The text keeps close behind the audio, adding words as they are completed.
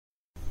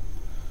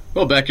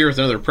Well, back here with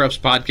another Preps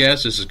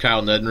podcast. This is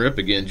Kyle Neddenrip,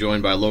 again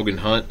joined by Logan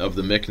Hunt of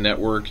the MIC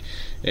Network.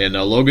 And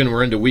Logan,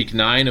 we're into week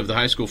 9 of the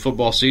high school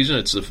football season.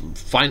 It's the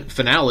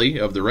finale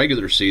of the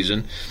regular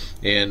season.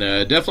 And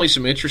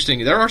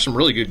definitely there are some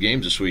really good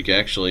games this week,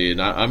 actually. And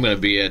I'm going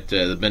to be at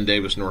the Ben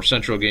Davis North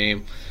Central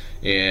game.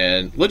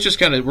 And let's just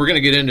we're going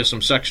to get into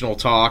some sectional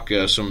talk.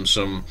 Some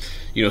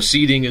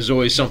seeding is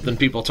always something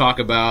people talk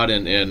about,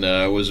 and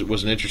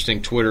was an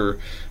interesting Twitter,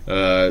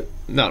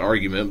 not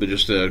argument, but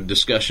just a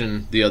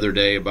discussion the other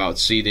day about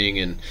seeding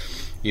and,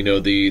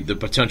 the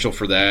potential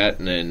for that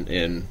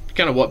and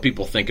kind of what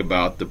people think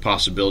about the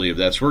possibility of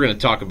that. So we're going to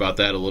talk about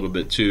that a little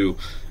bit too,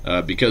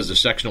 because the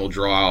sectional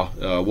draw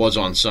was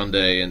on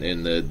Sunday,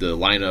 and the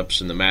lineups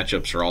and the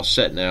matchups are all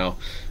set now.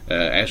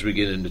 As we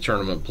get into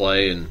tournament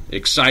play, and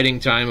exciting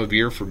time of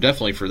year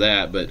definitely for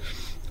that. But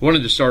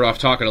wanted to start off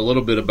talking a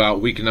little bit about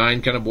week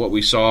 9, kind of what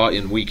we saw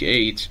in week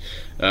 8,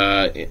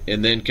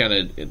 and then kind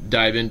of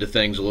dive into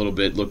things a little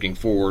bit looking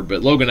forward.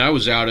 But Logan, I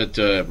was out at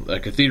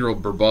Cathedral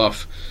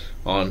Brebeuf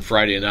on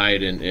Friday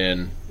night,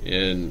 and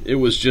it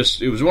was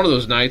one of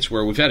those nights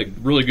where we've had a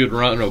really good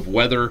run of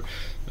weather.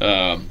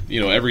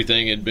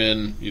 Everything had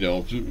been,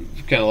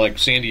 kind of like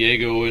San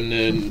Diego in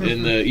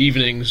the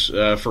evenings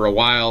for a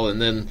while.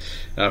 And then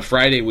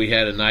Friday we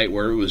had a night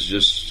where it was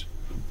just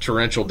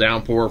torrential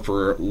downpour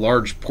for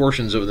large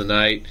portions of the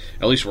night,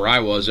 at least where I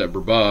was at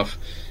Brebeuf.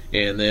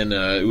 And then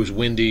it was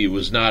windy. It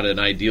was not an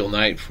ideal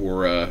night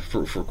for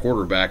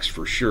quarterbacks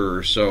for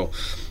sure. So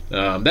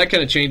that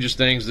kind of changes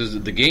things.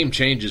 The game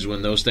changes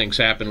when those things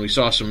happen. We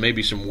saw some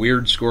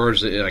weird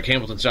scores, like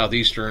Hamilton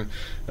Southeastern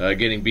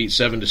getting beat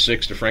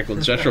 7-6 to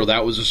Franklin Central.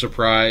 That was a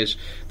surprise.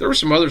 There were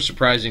some other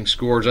surprising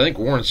scores. I think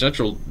Warren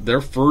Central,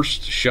 their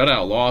first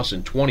shutout loss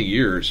in 20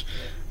 years,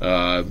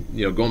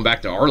 going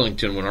back to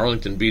Arlington when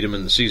Arlington beat them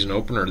in the season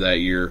opener that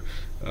year.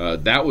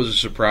 That was a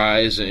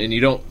surprise. And you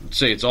don't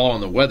say it's all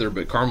on the weather,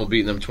 but Carmel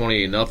beating them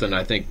 28-0,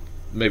 I think,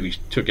 maybe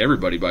took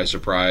everybody by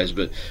surprise.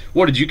 But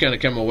what did you kind of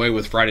come away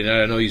with Friday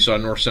night? I know you saw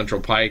North Central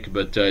Pike,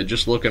 but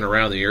just looking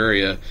around the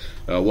area,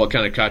 what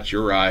kind of caught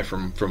your eye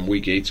from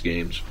week 8's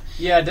games?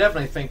 Yeah, I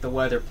definitely think the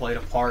weather played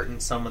a part in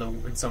some of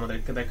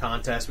the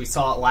contests. We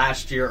saw it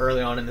last year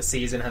early on in the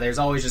season. How there's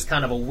always just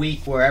kind of a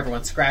week where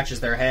everyone scratches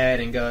their head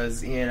and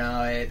goes,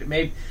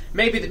 maybe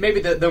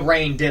the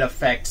rain did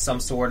affect some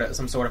sort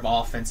of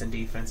offense and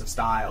defensive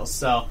styles.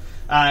 So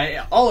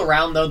all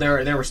around though,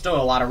 there were still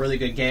a lot of really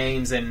good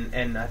games,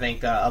 and I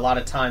think a lot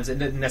of times it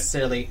didn't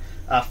necessarily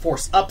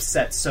force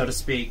upsets, so to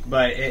speak,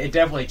 but it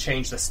definitely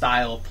changed the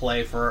style of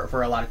play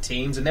for a lot of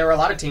teams. And there were a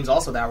lot of teams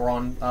also that were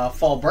on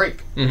fall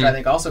break, which I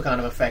think also kind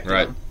of affected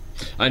them.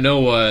 I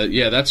know,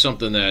 that's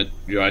something that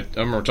I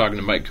remember talking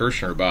to Mike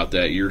Kirshner about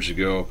that years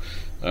ago.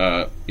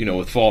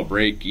 With fall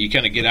break, you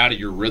kind of get out of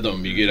your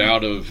rhythm. You get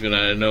out of, and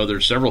I know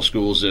there's several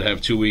schools that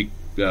have 2-week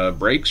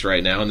breaks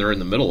right now, and they're in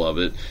the middle of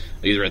it,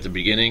 either at the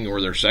beginning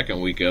or their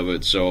second week of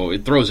it. So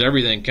it throws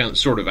everything kind of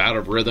sort of out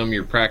of rhythm.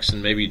 You're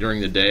practicing maybe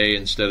during the day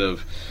instead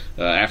of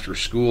after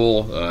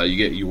school.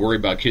 You worry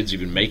about kids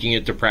even making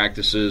it to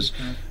practices,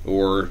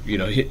 or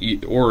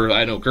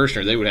I know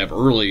Kirshner, they would have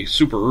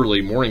super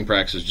early morning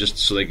practices just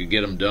so they could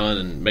get them done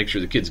and make sure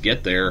the kids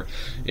get there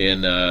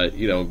and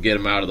get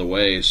them out of the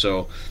way.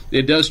 So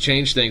it does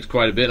change things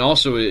quite a bit. And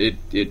also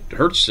it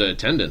hurts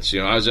attendance.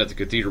 I was at the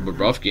Cathedral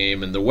Brebeuf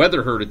game, and the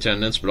weather hurt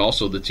attendance, but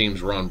also the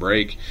teams were on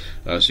break,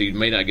 so you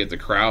may not get the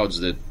crowds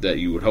that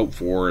you would hope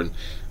for. And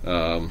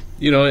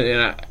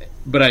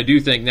but I do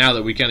think now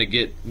that we kind of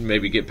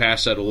get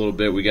past that a little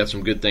bit, we got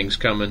some good things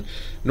coming.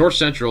 North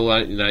Central,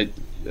 I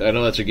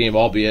know that's a game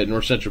I'll be at,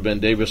 North Central Ben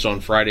Davis on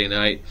Friday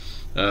night.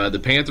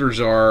 The Panthers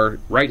are,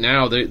 right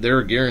now,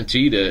 they're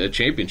guaranteed a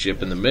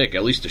championship in the MIC,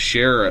 at least to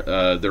share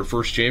their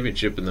first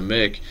championship in the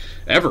MIC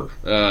ever.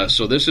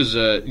 So this is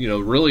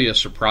really a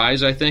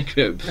surprise, I think,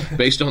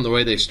 based on the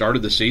way they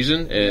started the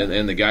season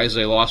and the guys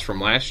they lost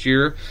from last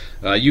year.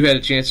 You had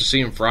a chance to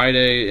see them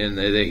Friday, and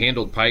they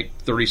handled Pike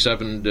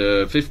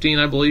 37-15,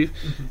 I believe.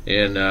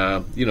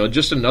 And,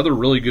 just another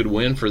really good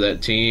win for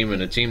that team,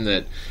 and a team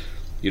that,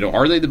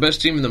 are they the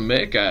best team in the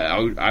MIC?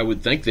 I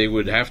would think they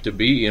would have to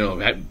be,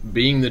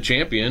 being the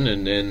champion,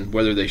 and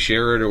whether they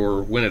share it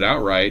or win it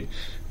outright.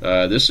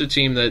 This is a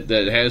team that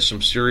has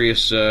some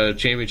serious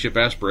championship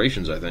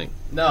aspirations, I think.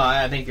 No,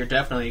 I think you're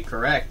definitely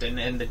correct.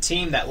 And the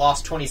team that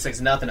lost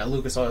 26-0 at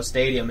Lucas Oil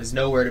Stadium is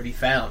nowhere to be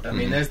found. I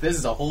mean, this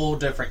is a whole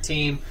different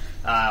team,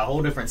 a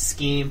whole different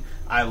scheme.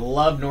 I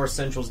love North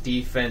Central's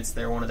defense.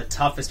 They're one of the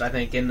toughest, I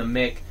think, in the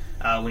MIC.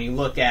 When you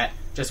look at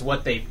just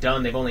what they've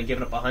done, they've only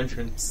given up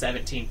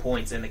 117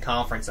 points in the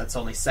conference. That's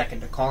only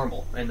second to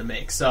Carmel in the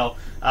mix. So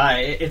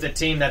it's a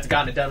team that's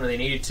gotten it done when they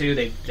needed to.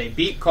 They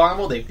beat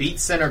Carmel, they beat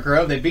Center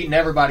Grove, they've beaten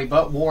everybody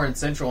but Warren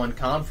Central in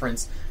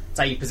conference. That's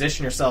how you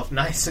position yourself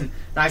nice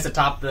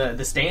atop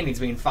the standings,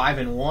 being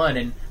 5-1.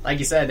 And like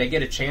you said, they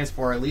get a chance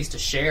for at least a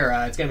share.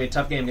 It's going to be a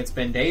tough game against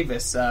Ben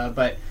Davis,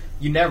 but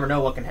you never know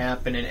what can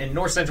happen. And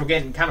North Central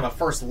getting kind of a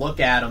first look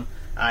at them.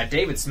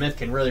 David Smith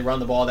can really run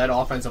the ball. That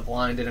offensive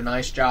line did a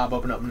nice job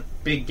opening up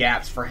big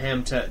gaps for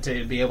him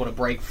to be able to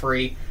break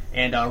free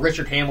And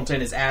Richard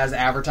Hamilton is as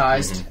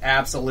advertised. Mm-hmm.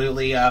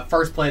 Absolutely.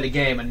 First play of the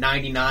game, a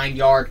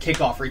 99-yard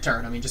kickoff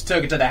return. I mean, just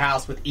took it to the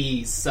house with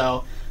ease.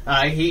 So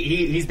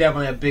he's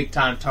definitely a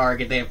big-time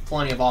target. They have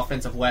plenty of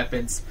offensive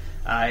weapons.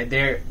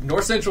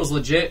 North Central's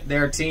legit.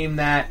 They're a team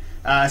that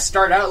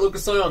started out at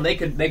Lucas Oil, and they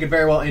could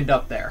very well end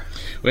up there.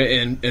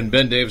 And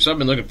Ben Davis, I've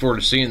been looking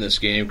forward to seeing this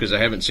game because I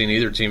haven't seen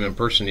either team in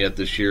person yet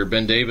this year.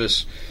 Ben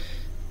Davis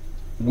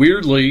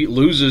weirdly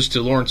loses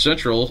to Lawrence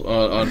Central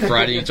on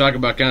Friday. You talk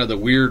about kind of the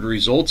weird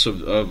results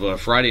of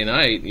Friday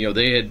night. You know,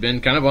 they had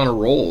been kind of on a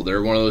roll.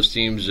 They're one of those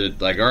teams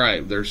that, like, all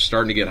right, they're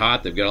starting to get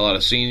hot. They've got a lot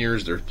of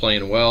seniors. They're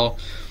playing well.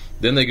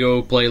 Then they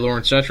go play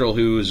Lawrence Central,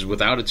 who is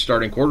without its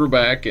starting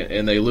quarterback,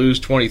 and they lose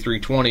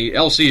 23-20.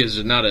 LC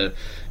is not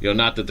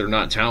not that they're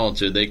not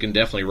talented. They can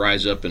definitely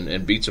rise up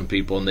and beat some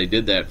people, and they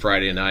did that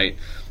Friday night.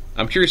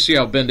 I'm curious to see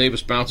how Ben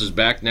Davis bounces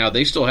back now.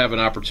 They still have an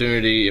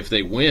opportunity. If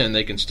they win,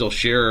 they can still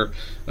share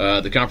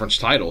the conference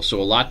title.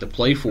 So a lot to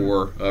play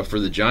for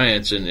the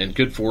Giants, and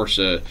could force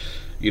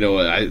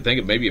I think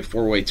it may be a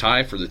four-way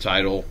tie for the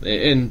title.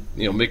 And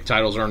MIC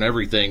titles aren't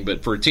everything,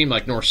 but for a team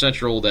like North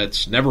Central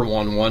that's never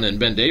won one, and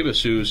Ben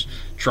Davis who's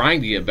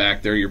trying to get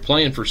back there, you're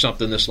playing for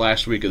something this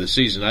last week of the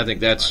season. I think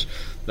that's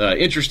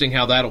interesting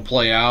how that'll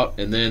play out,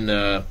 and then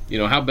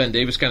how Ben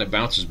Davis kind of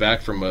bounces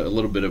back from a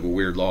little bit of a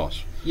weird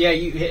loss. Yeah,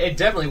 it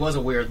definitely was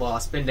a weird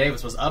loss. Ben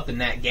Davis was up in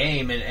that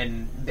game,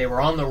 and they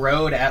were on the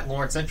road at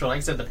Lawrence Central. Like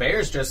I said, the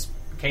Bears just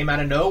came out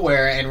of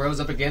nowhere and rose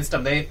up against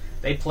them.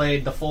 They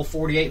played the full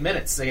 48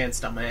 minutes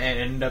against them and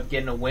ended up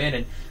getting a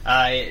win.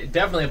 And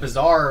definitely a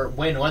bizarre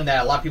win, one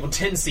that a lot of people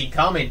didn't see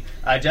coming,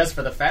 just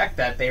for the fact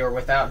that they were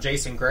without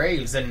Jason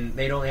Graves, and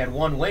they'd only had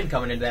one win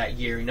coming into that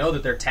year. You know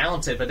that they're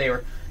talented, but they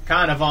were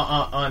kind of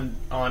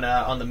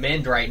on the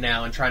mend right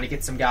now and trying to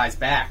get some guys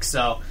back.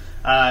 So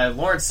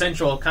Lawrence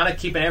Central kind of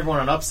keeping everyone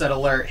on upset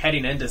alert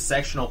heading into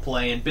sectional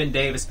play, and Ben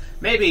Davis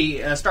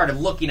maybe started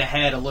looking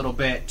ahead a little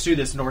bit to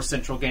this North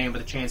Central game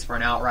with a chance for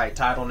an outright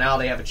title. Now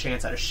they have a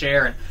chance at a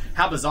share, and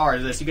how bizarre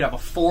is this? You could have a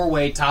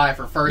four-way tie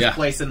for first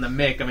place in the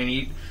MIC. I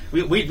mean,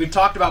 we've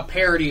talked about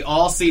parity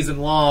all season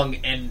long,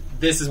 and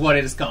this is what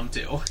it has come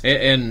to.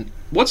 And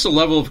what's the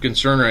level of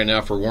concern right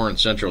now for Warren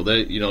Central?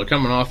 They,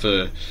 coming off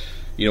a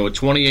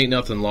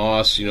 28-0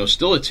 loss,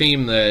 still a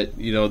team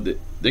that,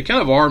 they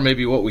kind of are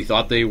maybe what we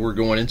thought they were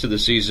going into the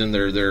season.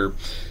 They're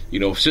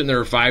sitting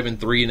there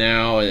 5-3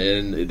 now,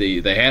 and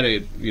they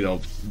had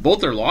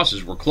both their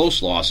losses were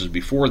close losses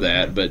before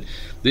that, but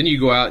then you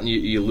go out and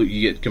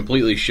you get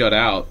completely shut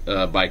out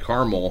by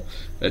Carmel,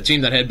 a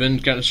team that had been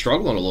kind of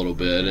struggling a little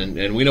bit,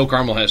 and we know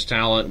Carmel has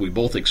talent. We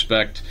both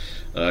expect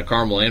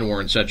Carmel and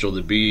Warren Central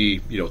to be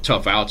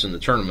tough outs in the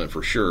tournament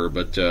for sure,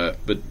 but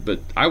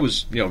I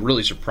was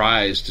really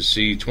surprised to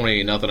see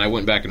 28-0. I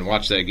went back and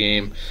watched that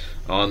game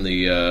on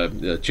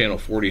the Channel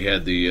 40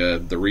 had the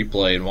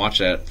replay, and watched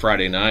that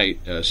Friday night,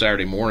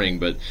 Saturday morning.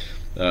 But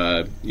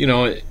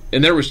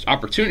and there was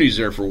opportunities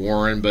there for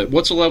Warren. But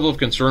what's the level of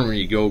concern when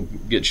you go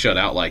get shut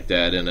out like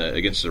that and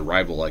against a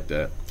rival like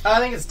that? I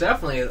think it's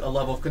definitely a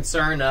level of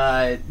concern,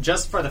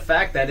 just for the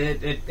fact that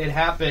it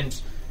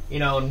happened,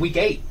 in week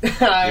 8.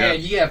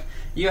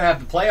 You have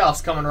the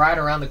playoffs coming right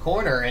around the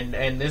corner,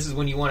 and this is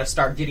when you want to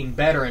start getting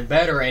better and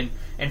better. And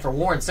for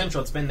Warren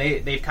Central, it's been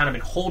they've kind of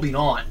been holding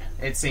on.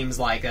 It seems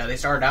like they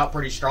started out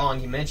pretty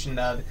strong. You mentioned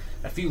a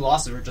few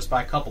losses were just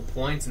by a couple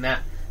points, and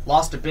that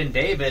loss to Ben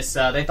Davis,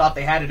 they thought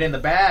they had it in the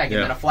bag,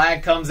 and then a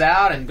flag comes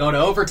out and go to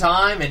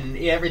overtime, and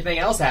everything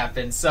else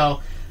happens.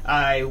 So,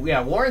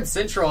 Warren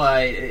Central,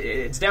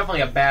 it's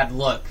definitely a bad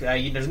look.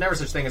 There's never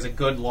such thing as a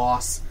good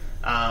loss,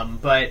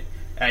 but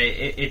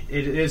it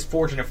is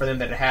fortunate for them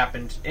that it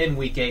happened in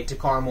Week 8 to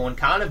Carmel, and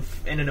kind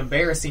of in an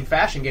embarrassing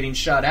fashion getting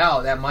shut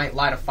out. That might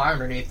light a fire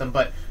underneath them,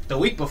 but the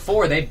week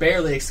before they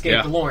barely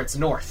escaped Lawrence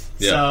North.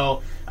 Yeah.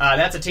 So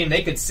that's a team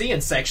they could see in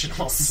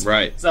sectionals.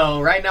 Right.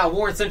 So right now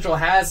Warren Central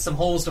has some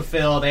holes to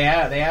fill. They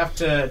have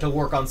to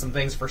work on some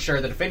things for sure.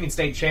 The defending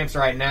state champs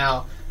right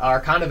now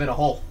are kind of in a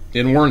hole.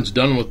 And Warren's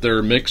done with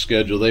their mixed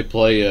schedule. They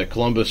play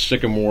Columbus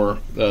Sycamore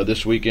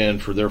this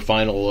weekend for their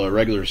final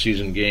regular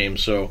season game.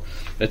 So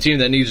a team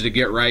that needs to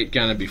get right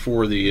kind of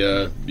before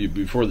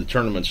the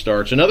tournament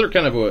starts. Another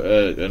kind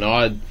of an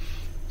odd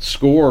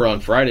score on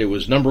Friday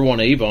was number 1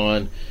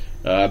 Avon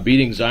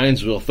beating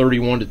Zionsville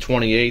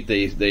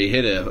 31-28. They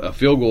hit a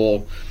field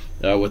goal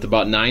with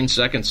about 9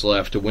 seconds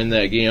left to win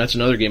that game. That's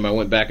another game I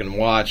went back and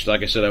watched.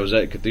 Like I said, I was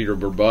at Cathedral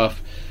Brebeuf.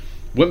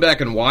 Went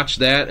back and watched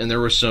that, and there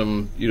was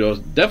some,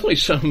 definitely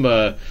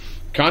some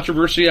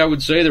controversy, I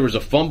would say. There was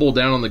a fumble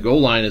down on the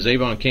goal line as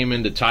Avon came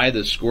in to tie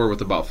the score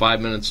with about 5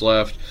 minutes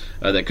left.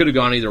 That could have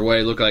gone either way.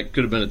 It looked like it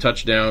could have been a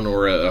touchdown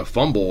or a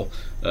fumble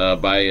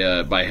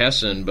by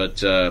Hessen, but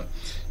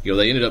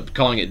they ended up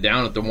calling it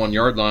down at the 1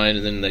 yard line,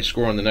 and then they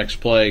score on the next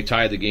play,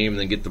 tie the game, and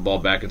then get the ball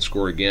back and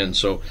score again.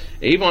 So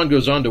Avon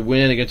goes on to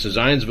win against a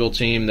Zionsville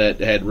team that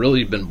had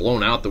really been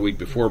blown out the week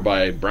before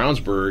by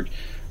Brownsburg.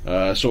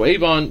 So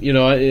Avon,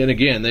 and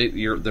again, they're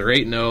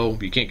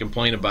 8-0. You can't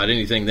complain about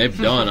anything they've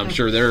done. I'm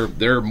sure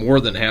they're more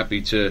than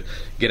happy to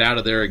get out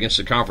of there against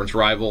a conference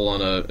rival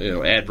on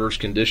adverse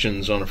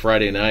conditions on a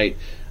Friday night.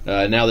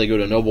 Now they go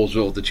to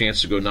Noblesville with the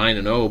chance to go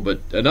 9-0.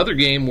 But another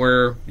game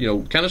where,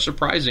 kind of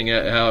surprising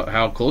at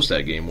how close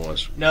that game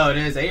was. No, it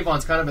is.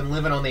 Avon's kind of been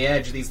living on the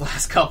edge these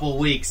last couple of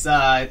weeks,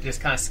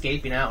 just kind of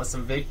escaping out with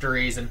some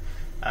victories. And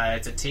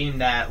it's a team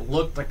that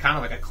looked kind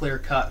of like a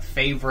clear-cut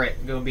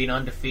favorite, being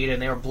undefeated.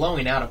 And they were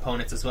blowing out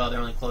opponents as well. Their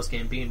only close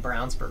game being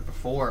Brownsburg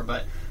before.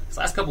 But this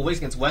last couple of weeks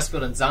against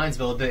Westfield and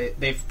Zionsville,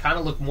 they've kind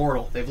of looked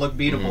mortal. They've looked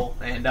beatable.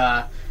 Mm-hmm.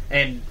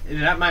 And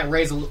that might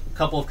raise a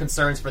couple of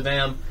concerns for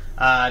them.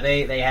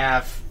 They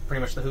have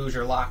pretty much the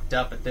Hoosier locked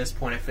up at this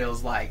point, it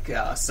feels like.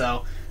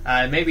 So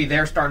maybe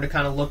they're starting to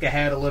kind of look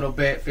ahead a little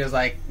bit. Feels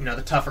like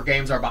the tougher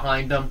games are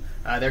behind them.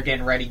 They're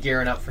getting ready,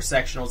 gearing up for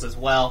sectionals as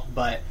well.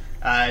 But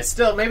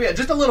still, maybe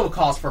just a little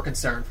cause for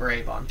concern for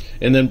Avon.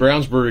 And then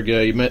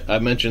Brownsburg, I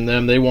mentioned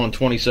them. They won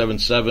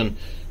 27-7.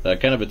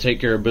 Kind of a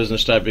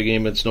take-care-of-business type of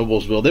game at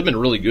Noblesville. They've been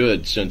really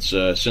good since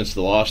the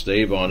loss to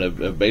Avon.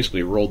 Have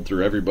basically rolled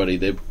through everybody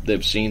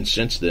they've seen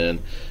since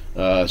then.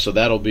 So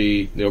that'll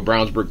be,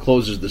 Brownsburg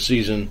closes the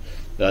season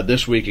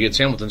this week against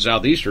Hamilton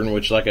Southeastern,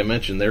 which, like I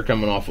mentioned, they're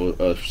coming off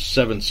a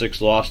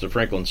 7-6 loss to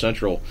Franklin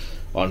Central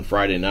on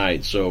Friday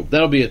night. So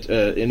that'll be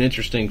an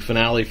interesting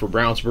finale for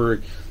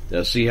Brownsburg.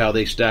 See how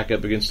they stack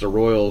up against the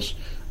Royals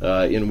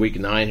in Week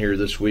 9 here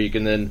this week.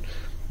 And then,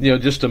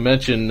 just to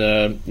mention,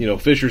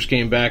 Fishers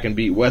came back and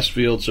beat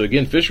Westfield. So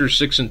again, Fishers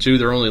 6-2.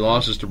 Their only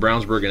losses to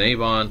Brownsburg and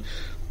Avon.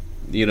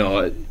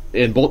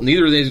 And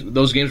neither of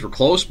those games were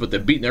close, but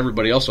they've beaten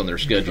everybody else on their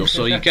schedule.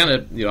 So you kind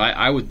of,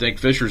 I would think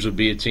Fishers would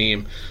be a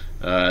team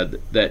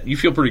that you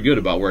feel pretty good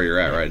about where you're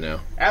at right now.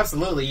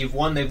 Absolutely. You've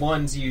won the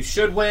ones you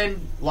should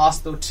win,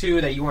 lost the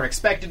two that you weren't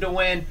expected to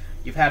win.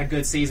 You've had a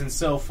good season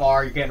so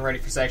far. You're getting ready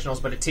for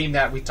sectionals, but a team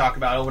that we talk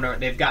about over and over,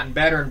 they've gotten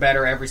better and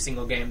better every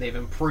single game. They've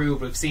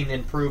improved. We've seen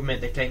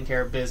improvement. They've taken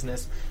care of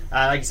business.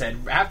 Like I said,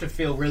 have to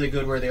feel really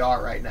good where they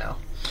are right now.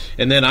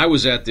 And then I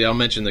was I'll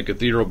mention the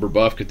Cathedral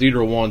Brebeuf.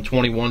 Cathedral won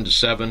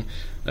 21-7,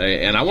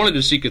 and I wanted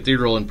to see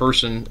Cathedral in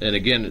person. And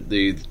again,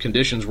 the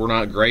conditions were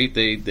not great.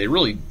 They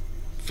really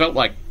felt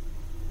like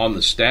on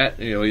the stat,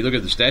 you look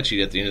at the stat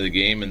sheet at the end of the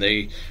game, and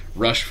they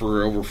rushed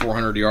for over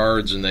 400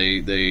 yards, and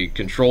they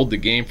controlled the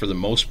game for the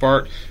most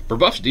part.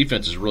 Brebeuf's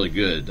defense is really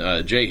good.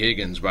 Jay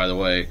Higgins, by the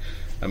way,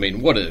 I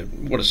mean, what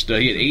a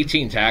stud. He had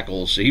 18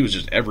 tackles, so he was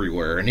just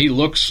everywhere, and he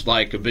looks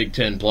like a Big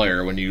Ten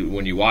player when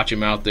you watch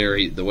him out there.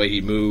 The way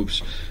he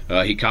moves,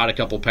 he caught a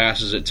couple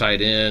passes at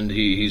tight end.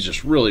 He's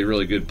just really,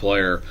 really good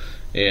player,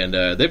 and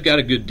they've got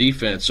a good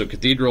defense. So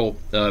Cathedral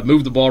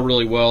moved the ball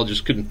really well,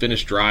 just couldn't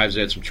finish drives.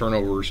 They had some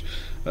turnovers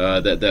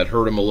that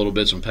hurt them a little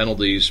bit, some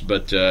penalties,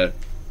 but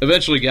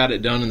eventually got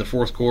it done in the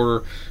fourth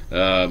quarter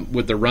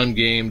with the run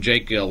game.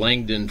 Jake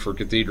Langdon for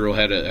Cathedral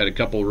had a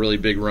couple really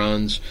big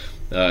runs.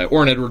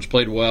 Orrin Edwards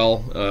played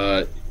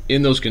well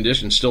in those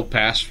conditions, still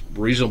passed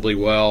reasonably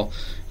well,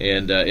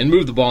 and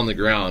moved the ball on the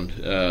ground.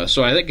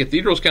 So I think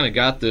Cathedral's kind of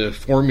got the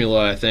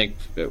formula, I think,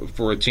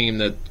 for a team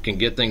that can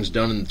get things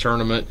done in the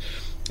tournament.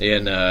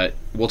 And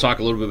we'll talk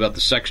a little bit about the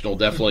sectional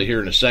definitely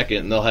here in a second,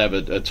 and they'll have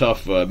a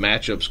tough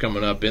matchups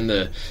coming up in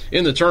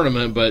the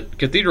tournament. But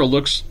Cathedral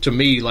looks to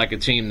me like a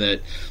team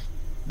that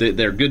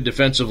they're good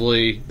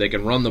defensively, they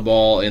can run the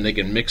ball, and they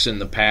can mix in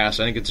the pass.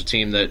 I think it's a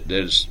team that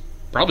is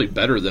probably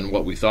better than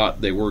what we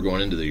thought they were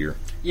going into the year.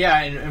 Yeah,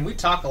 and we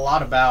talk a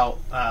lot about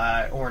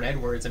Orrin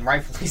Edwards, and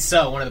rightfully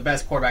so, one of the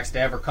best quarterbacks to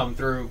ever come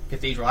through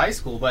Cathedral High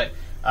School, but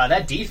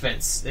that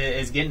defense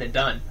is getting it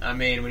done. I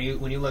mean, when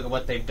you look at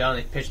what they've done,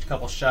 they've pitched a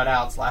couple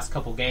shutouts last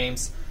couple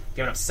games,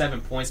 giving up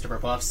 7 points to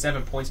Brebeuf,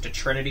 7 points to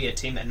Trinity, a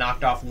team that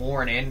knocked off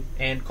Warren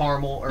and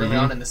Carmel early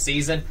on in the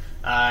season.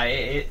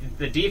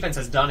 The defense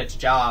has done its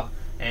job,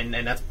 and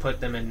that's put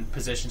them in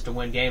positions to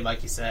win game,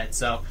 like you said.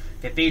 So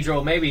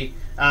Cathedral, maybe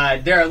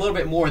they're a little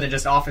bit more than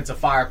just offensive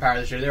firepower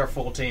this year. They're a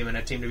full team and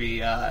a team to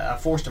be a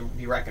force to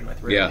be reckoned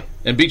with, really. Yeah,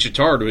 and beat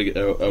Chittard,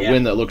 a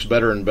win that looks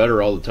better and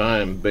better all the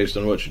time based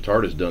on what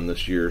Chittard has done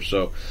this year.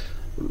 So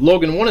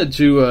Logan wanted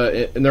to,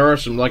 and there are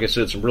some, like I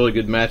said, some really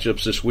good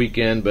matchups this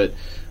weekend, but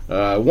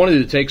wanted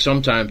to take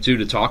some time too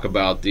to talk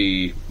about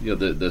the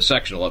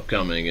sectional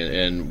upcoming,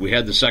 and we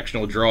had the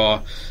sectional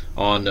draw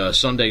on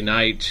Sunday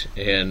night,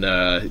 and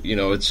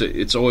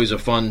it's always a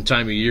fun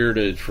time of year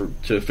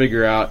to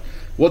figure out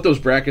what those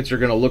brackets are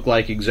going to look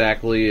like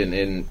exactly,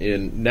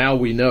 and now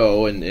we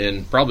know,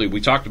 and probably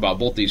we talked about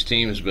both these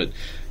teams, but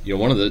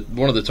one of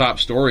the top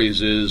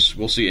stories is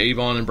we'll see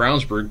Avon and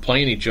Brownsburg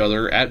playing each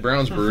other at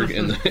Brownsburg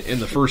in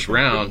the first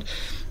round,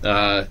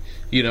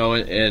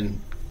 and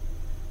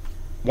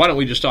why don't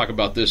we just talk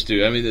about this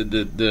too? I mean,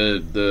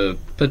 the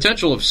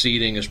potential of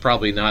seeding is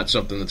probably not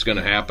something that's going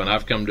to happen.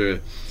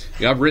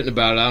 I've written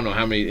about it. I don't know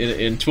how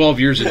many in 12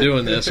 years of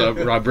doing this.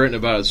 I've written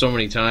about it so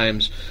many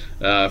times.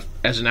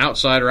 As an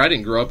outsider, I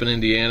didn't grow up in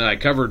Indiana. I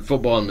covered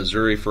football in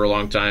Missouri for a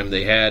long time.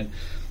 They had,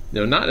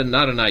 not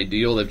an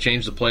ideal. They've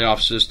changed the playoff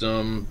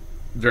system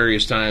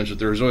various times, but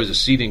there was always a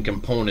seeding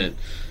component.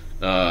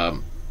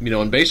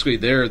 And basically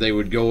they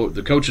would go.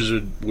 The coaches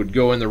would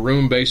go in the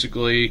room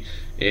basically,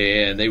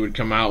 and they would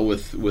come out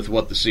with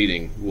what the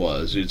seeding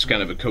was. It's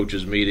kind of a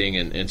coaches meeting,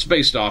 and it's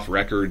based off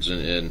records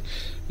and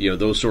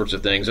those sorts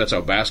of things. That's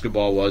how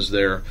basketball was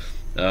there.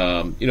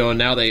 And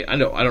now I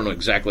don't know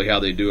exactly how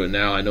they do it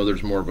now. I know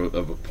there's more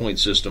of a point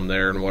system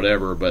there and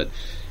whatever, but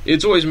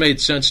it's always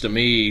made sense to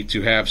me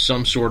to have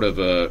some sort of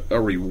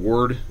a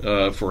reward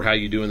for how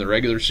you do in the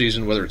regular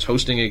season, whether it's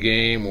hosting a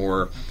game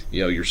or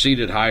you're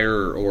seated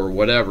higher or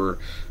whatever.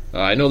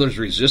 I know there's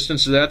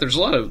resistance to that. There's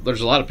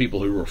a lot of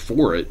people who are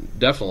for it,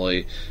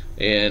 definitely.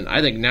 And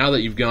I think now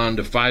that you've gone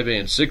to 5A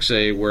and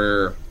 6A,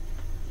 where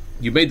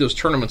you made those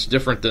tournaments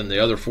different than the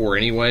other four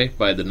anyway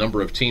by the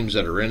number of teams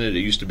that are in it. It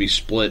used to be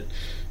split,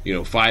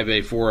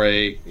 5A,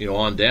 4A,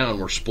 on down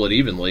were split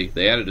evenly.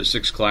 They added a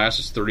sixth class.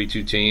 It's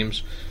 32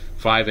 teams.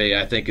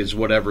 5A, I think, is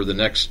whatever the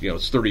next,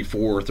 it's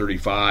 34 or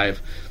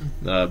 35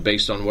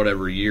 based on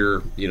whatever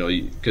year,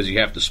 because you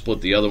have to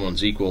split the other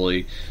ones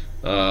equally.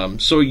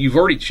 So you've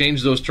already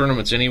changed those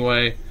tournaments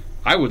anyway.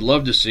 I would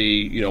love to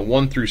see,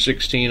 1 through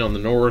 16 on the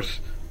north,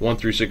 1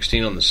 through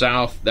 16 on the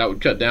south. That would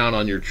cut down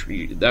on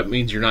that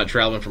means you're not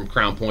traveling from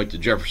Crown Point to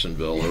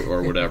Jeffersonville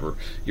or whatever.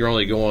 You're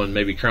only going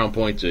maybe Crown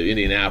Point to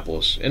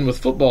Indianapolis. And with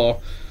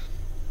football,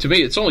 to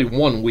me, it's only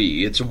 1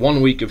 week. It's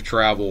 1 week of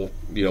travel.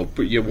 You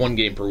have one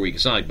game per week.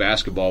 It's not like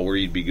basketball where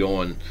you'd be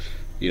going,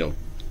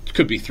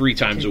 could be 3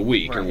 times a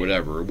week or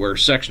whatever, where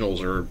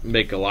sectionals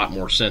make a lot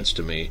more sense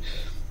to me.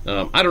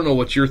 I don't know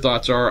what your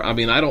thoughts are. I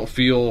mean, I don't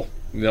feel,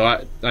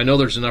 I know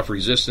there's enough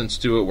resistance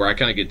to it where I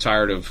kind of get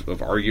tired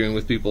of arguing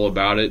with people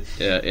about it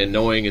and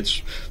knowing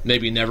it's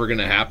maybe never going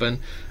to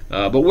happen.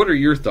 But what are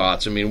your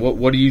thoughts? I mean,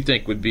 what do you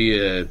think would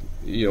be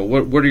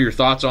what are your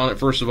thoughts on it,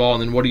 first of all,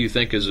 and then what do you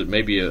think is it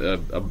maybe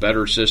a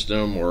better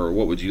system, or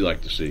what would you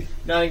like to see?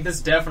 No, I think this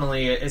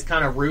definitely is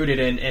kind of rooted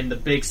in the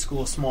big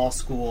school, small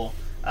school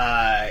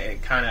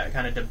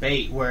kind of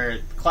debate, where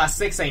Class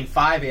 6A and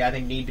 5A, I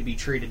think, need to be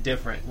treated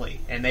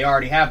differently, and they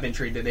already have been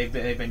treated.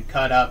 They've been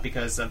cut up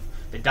because of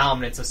the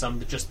dominance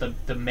of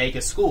the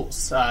mega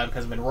schools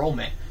because of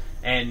enrollment.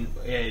 And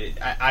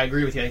I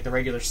agree with you. I think the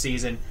regular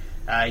season,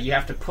 you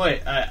have to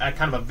put a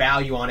kind of a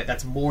value on it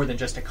that's more than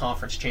just a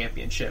conference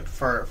championship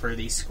for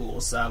these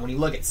schools. When you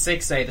look at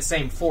 6A, the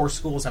same 4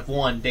 schools have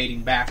won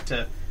dating back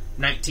to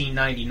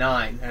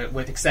 1999,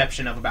 with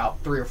exception of about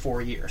 3 or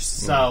 4 years.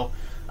 Mm-hmm. So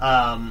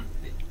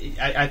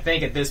I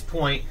think at this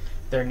point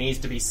there needs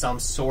to be some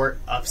sort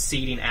of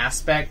seeding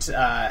aspect.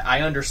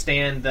 I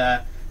understand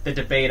the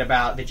debate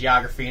about the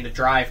geography and the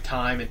drive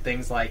time and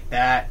things like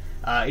that.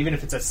 Even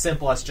if it's as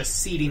simple as just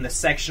seeding the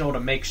sectional to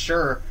make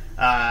sure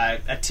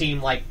a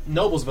team like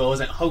Noblesville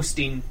isn't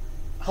hosting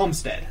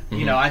Homestead.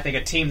 Mm-hmm. I think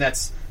a team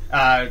that's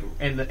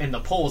in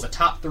the polls, a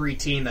top 3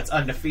 team that's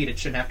undefeated,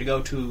 shouldn't have to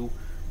go to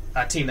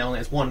a team that only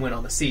has 1 win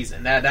on the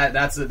season.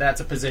 That's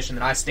a position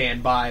that I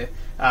stand by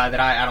that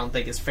I don't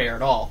think is fair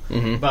at all.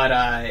 Mm-hmm.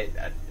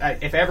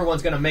 But if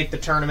everyone's going to make the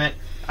tournament,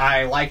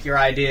 I like your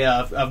idea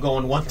of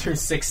going 1 through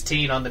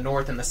 16 on the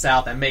north and the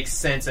south. That makes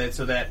sense,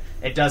 so that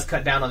it does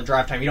cut down on the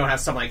drive time. You don't have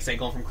something like, say,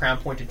 going from Crown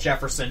Point to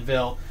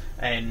Jeffersonville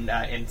and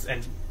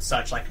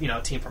such, like,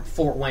 a team from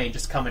Fort Wayne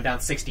just coming down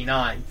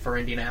 69 for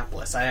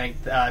Indianapolis. I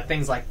think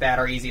things like that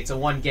are easy. It's a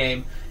 1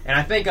 game, and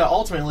I think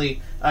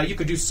ultimately you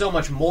could do so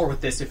much more with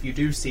this if you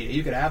do seed it.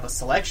 You could have a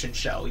selection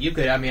show. You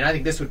could, I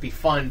think this would be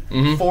fun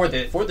mm-hmm. for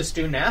the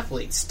student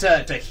athletes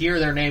to hear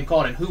their name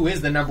called and who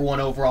is the number 1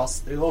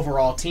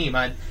 overall team.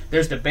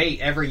 There's debate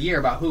every year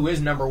about who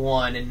is number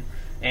 1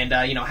 and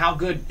how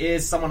good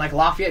is someone like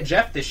Lafayette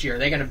Jeff this year? Are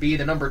they going to be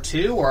the number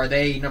 2 or are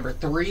they number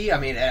 3?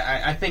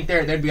 I think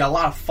there'd be a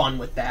lot of fun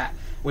with that,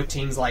 with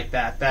teams like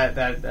that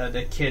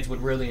the kids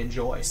would really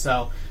enjoy.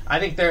 So I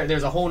think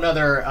there's a whole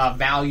nother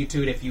value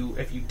to it if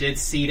you did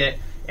seed it.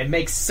 It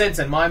makes sense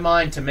in my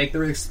mind to make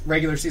the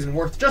regular season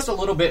worth just a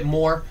little bit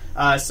more.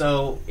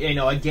 So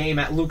a game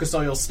at Lucas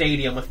Oil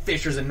Stadium with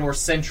Fishers and North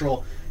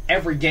Central,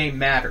 every game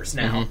matters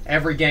now. Mm-hmm.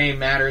 Every game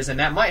matters, and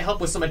that might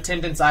help with some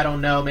attendance. I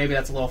don't know. Maybe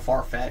that's a little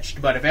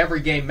far-fetched. But if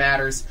every game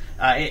matters,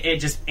 it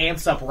just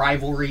amps up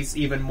rivalries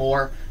even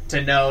more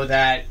to know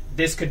that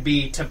this could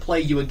be to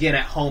play you again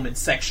at home in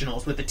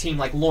sectionals with a team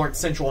like Lawrence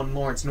Central and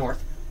Lawrence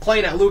North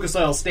playing at Lucas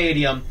Oil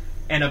Stadium,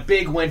 and a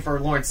big win for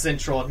Lawrence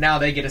Central. Now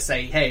they get to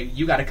say, hey,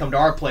 you got to come to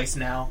our place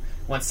now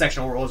when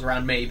sectional rolls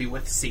around, maybe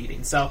with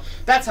seeding. So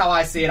that's how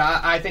I see it.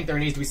 I think there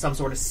needs to be some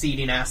sort of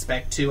seeding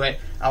aspect to it.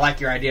 I like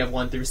your idea of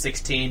 1 through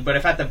 16, but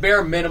if at the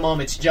bare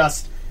minimum it's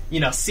just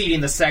seeding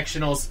the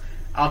sectionals,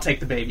 I'll take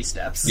the baby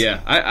steps.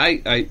 Yeah,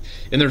 I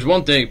and there's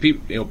one thing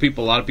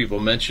a lot of people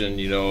mention,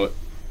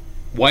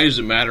 why does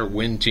it matter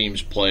when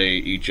teams play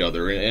each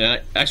other?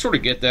 And I sort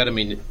of get that. I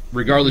mean,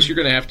 regardless, you're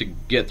going to have to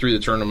get through the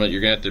tournament.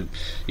 You're going to have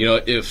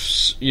to,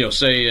 if,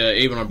 say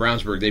Avon and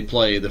Brownsburg, they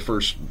play the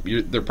first,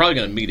 they're probably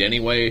going to meet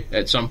anyway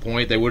at some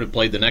point. They would have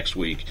played the next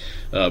week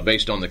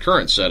based on the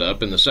current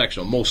setup in the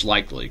sectional, most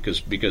likely,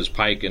 because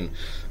Pike and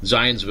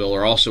Zionsville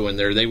are also in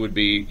there. They would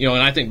be,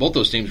 and I think both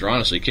those teams are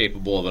honestly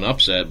capable of an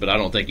upset, but I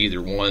don't think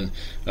either one.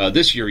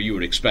 This year you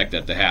would expect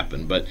that to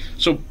happen. But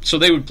so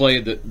they would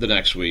play the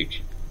next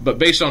week. But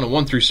based on a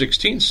 1 through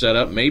 16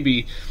 setup,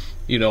 maybe,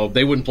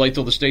 they wouldn't play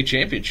till the state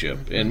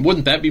championship. And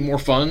wouldn't that be more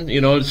fun,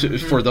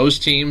 for those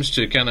teams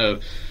to kind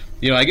of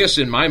I guess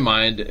in my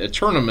mind,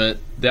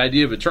 the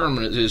idea of a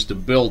tournament is to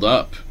build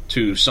up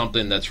to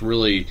something that's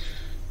really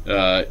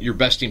your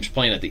best team's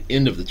playing at the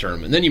end of the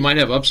tournament. And then you might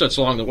have upsets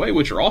along the way,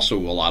 which are also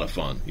a lot of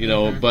fun,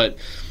 but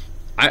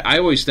I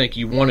always think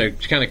you want to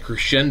kind of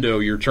crescendo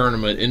your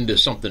tournament into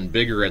something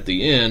bigger at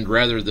the end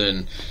rather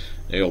than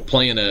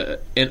playing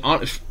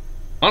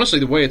honestly,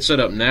 the way it's set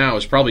up now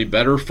is probably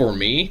better for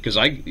me because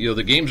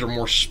the games are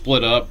more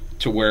split up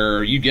to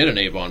where you get an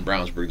Avon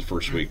Brownsburg the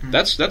first week.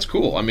 That's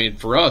cool. I mean,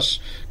 for us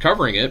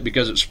covering it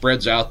because it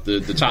spreads out the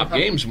top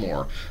games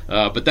more.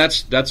 But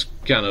that's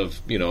kind of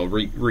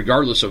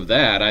regardless of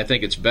that, I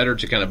think it's better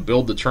to kind of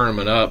build the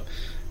tournament up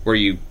where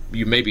you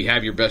maybe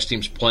have your best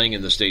teams playing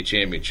in the state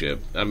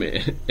championship. I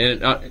mean,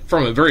 and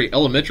from a very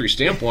elementary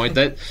standpoint,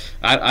 that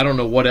I don't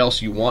know what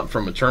else you want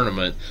from a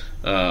tournament.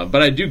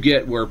 But I do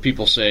get where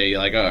people say,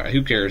 like,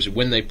 who cares?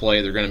 When they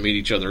play, they're going to meet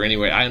each other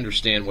anyway. I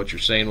understand what you're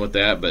saying with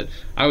that, but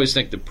I always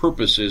think the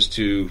purpose is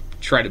to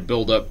try to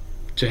build up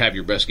to have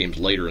your best games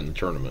later in the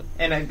tournament.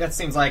 And that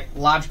seems like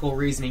logical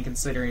reasoning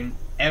considering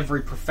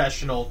every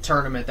professional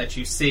tournament that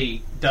you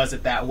see does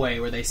it that way,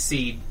 where they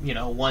seed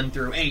 1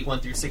 through 8, 1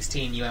 through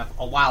 16. You have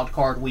a wild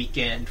card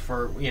weekend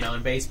for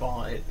in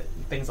baseball,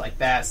 things like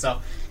that.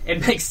 So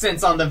it makes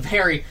sense on the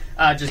very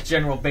just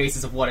general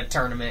basis of what a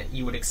tournament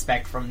you would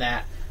expect from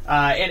that.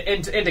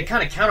 And to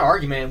kind of counter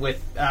argument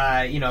with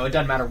it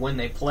doesn't matter when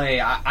they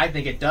play. I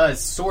think it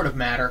does sort of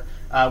matter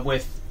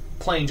with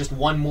playing just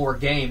one more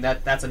game.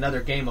 That's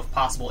another game of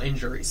possible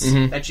injuries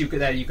that you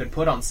could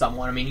put on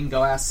someone. I mean, you can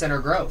go ask Center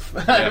Grove.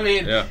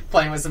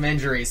 Playing with some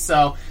injuries.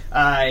 So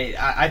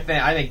I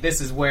think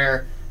this is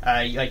where,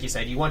 like you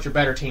said, you want your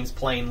better teams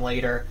playing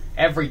later.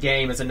 Every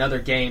game is another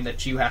game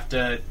that you have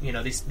to.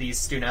 These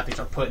student athletes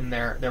are putting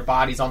their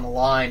bodies on the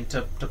line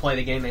to play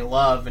the game they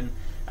love. And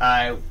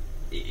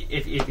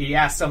if you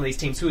ask some of these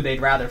teams who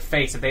they'd rather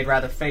face, if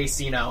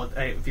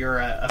you're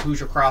a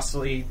Hoosier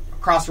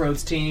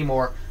Crossroads team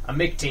or a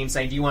MIC team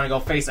saying, do you want to go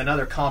face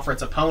another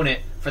conference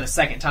opponent for the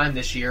second time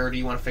this year, or do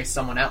you want to face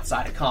someone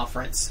outside of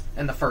conference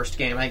in the first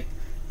game? I think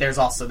there's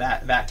also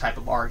that type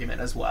of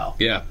argument as well.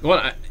 Yeah.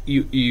 Well,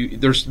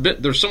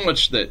 there's so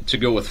much to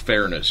go with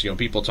fairness.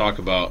 People talk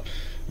about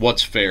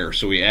what's fair,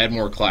 so we add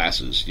more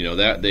classes.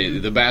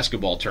 The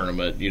basketball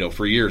tournament,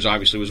 for years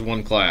obviously was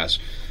one class.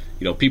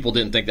 People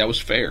didn't think that was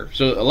fair.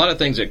 So a lot of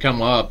things that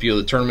come up,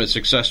 the tournament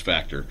success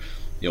factor.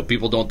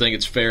 People don't think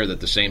it's fair that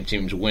the same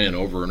teams win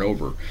over and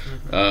over.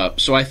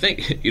 So I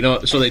think,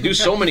 so they do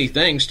so many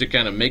things to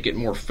kind of make it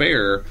more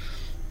fair,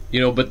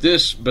 but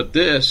this,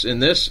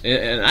 and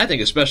I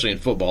think especially in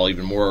football,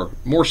 even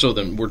more so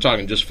than we're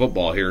talking just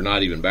football here,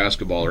 not even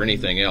basketball or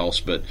anything else.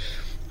 But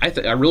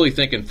I really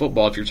think in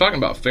football, if you're talking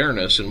about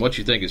fairness and what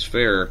you think is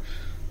fair,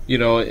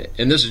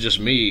 and this is just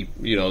me,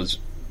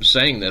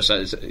 saying this,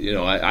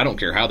 I don't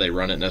care how they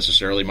run it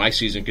necessarily. My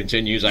season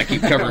continues. I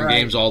keep covering right.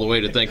 games all the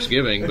way to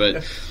Thanksgiving,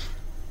 but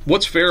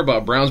what's fair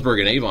about Brownsburg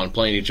and Avon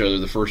playing each other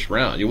the first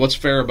round? What's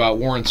fair about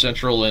Warren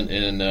Central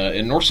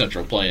and North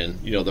Central playing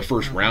the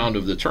first round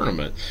of the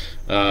tournament?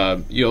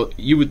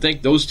 You would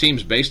think those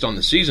teams, based on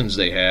the seasons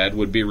they had,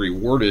 would be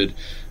rewarded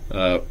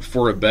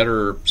for a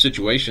better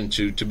situation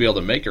to be able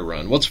to make a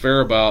run. What's fair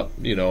about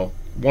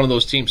one of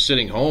those teams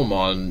sitting home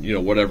on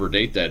whatever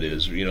date that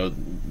is,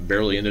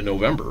 barely into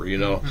November,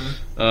 so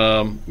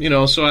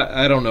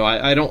I don't know.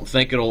 I don't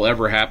think it'll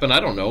ever happen. I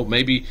don't know.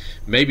 Maybe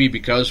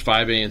because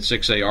 5A and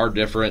 6A are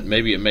different,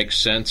 maybe it makes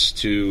sense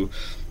to,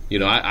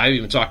 I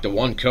even talked to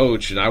one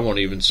coach, and I won't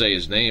even say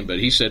his name, but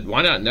he said,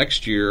 why not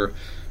next year?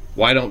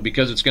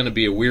 Because it's going to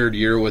be a weird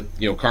year with,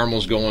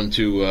 Carmel's going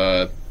to,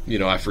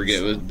 I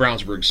forget,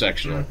 Brownsburg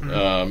sectional.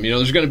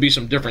 There's going to be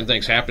some different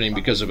things happening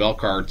because of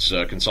Elkhart's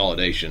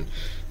consolidation.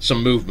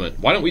 Some movement.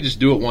 Why don't we just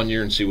do it 1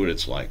 year and see what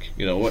it's like?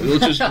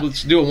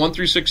 Let's do it 1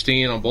 through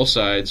 16 on both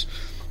sides,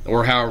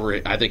 or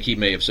however. I think he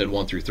may have said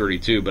 1 through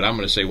 32, but I'm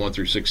going to say 1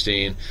 through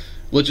 16.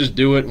 Let's just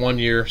do it 1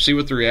 year, see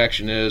what the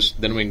reaction is.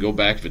 Then we can go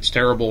back. If it's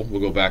terrible,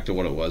 we'll go back to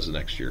what it was the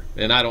next year.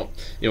 And I don't,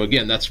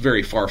 again, that's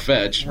very far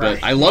fetched, right.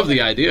 But I love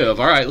the idea of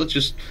all right.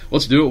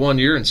 Let's do it 1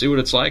 year and see what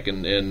it's like.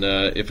 And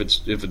if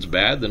it's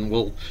bad, then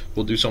we'll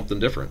do something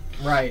different.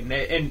 Right.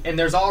 And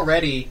there's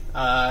already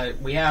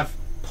we have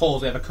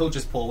polls. We have a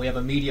coaches poll. We have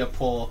a media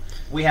poll.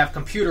 We have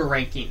computer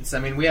rankings. I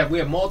mean, we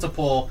have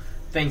multiple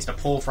things to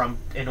pull from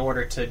in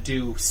order to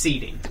do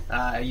seeding.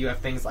 You have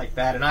things like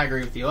that, and I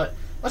agree with you.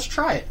 Let's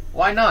try it.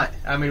 Why not?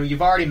 I mean,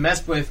 you've already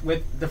messed with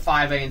the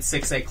 5A and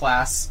 6A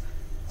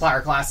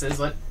classes.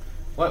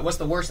 What's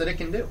the worst that it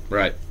can do?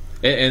 Right.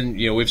 And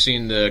we've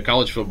seen the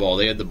college football.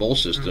 They had the bowl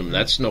system.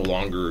 That's no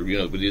longer.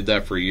 We did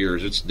that for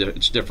years. It's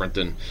different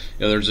than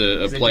there's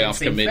a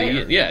playoff committee.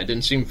 It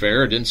didn't seem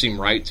fair. It didn't seem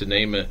right to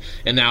name it.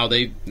 And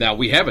now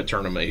we have a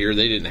tournament here.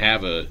 They didn't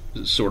have a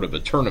sort of a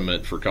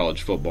tournament for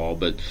college football,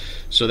 but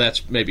so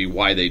that's maybe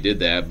why they did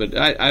that. But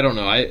I don't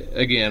know.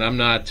 I'm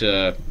not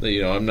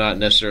I'm not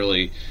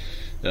necessarily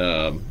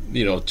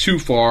too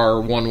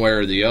far one way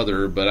or the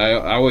other. But I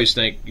always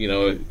think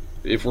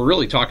if we're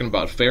really talking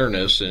about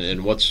fairness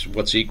and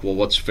what's equal,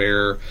 what's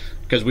fair,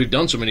 because we've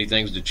done so many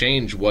things to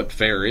change what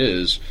fair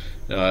is,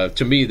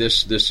 to me,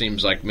 this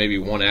seems like maybe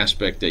one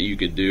aspect that you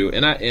could do.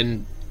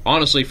 And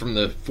honestly, from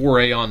the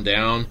 4A on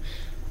down,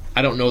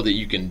 I don't know that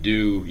you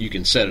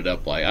can set it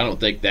up like. I don't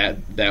think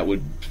that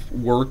would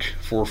work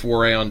for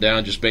 4A on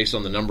down, just based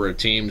on the number of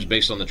teams,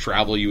 based on the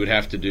travel you would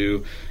have to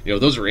do.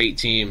 Those are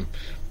 8-team,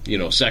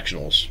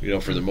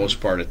 sectionals, for the most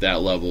part at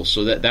that level.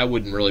 So that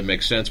wouldn't really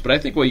make sense. But I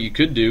think what you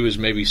could do is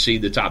maybe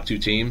seed the top 2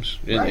 teams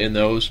in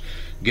those,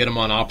 get them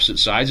on opposite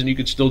sides, and you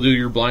could still do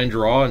your blind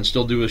draw and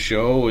still do a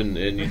show, and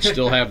you'd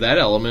still have that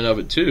element of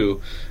it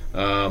too.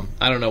 I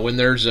don't know, when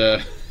there's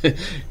a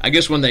I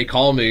guess when they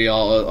call me,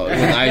 when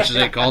the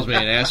IHSA calls me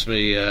and asks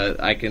me,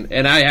 I can,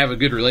 and I have a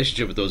good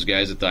relationship with those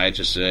guys at the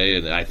IHSA,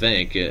 and I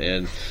think,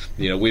 and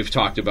we've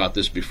talked about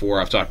this before.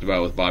 I've talked about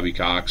it with Bobby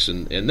Cox,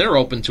 and they're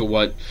open to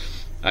what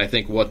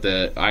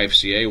the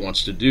IFCA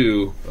wants to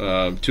do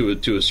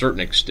to a certain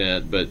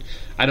extent, but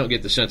I don't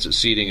get the sense that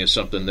seeding is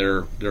something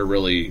they're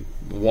really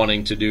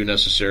wanting to do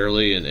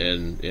necessarily,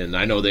 and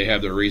I know they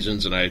have their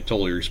reasons, and I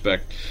totally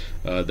respect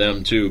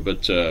them too,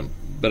 but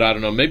I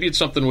don't know. Maybe it's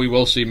something we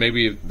will see.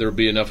 Maybe there'll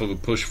be enough of a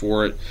push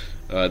for it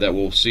that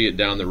we'll see it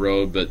down the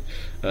road. But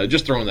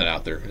just throwing that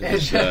out there.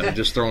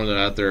 Just throwing it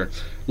out there.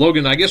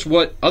 Logan, I guess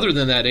other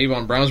than that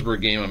Avon-Brownsburg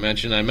game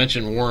I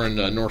mentioned Warren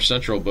North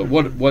Central, but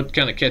what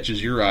kind of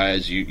catches your eye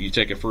as you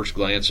take a first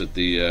glance at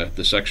the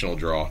sectional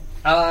draw?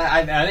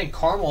 I think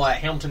Carmel at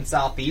Hamilton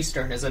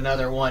Southeastern is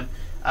another one.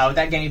 With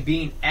that game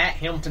being at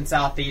Hamilton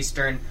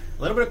Southeastern,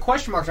 a little bit of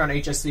question marks around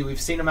HSC.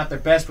 We've seen them at their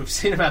best. We've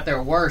seen them at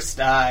their worst.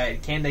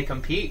 Can they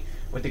compete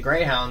with the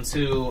Greyhounds,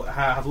 who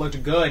have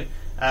looked good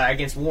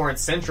against Warren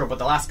Central, but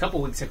the last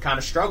couple weeks have kind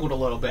of struggled a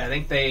little bit? I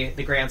think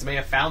the Greyhounds may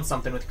have found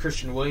something with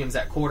Christian Williams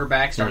at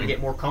quarterback, starting to get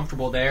more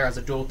comfortable there as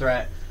a dual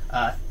threat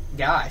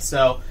guy.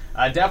 So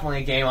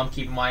definitely a game I'm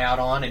keeping my eye out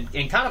on, and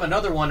kind of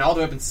another one all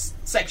the way up in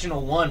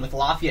Sectional 1 with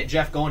Lafayette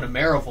Jeff going to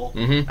Maryville.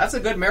 Mm-hmm. That's a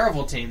good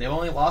Maryville team. They've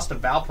only lost to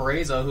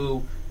Valparaiso,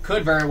 who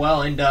could very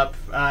well end up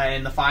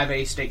in the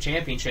 5A state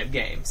championship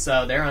game.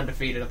 So they're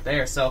undefeated up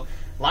there. So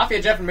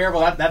Lafayette Jeff and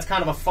Maryville, that's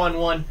kind of a fun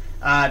one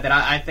that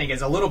I think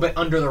is a little bit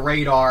under the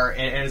radar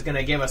and is going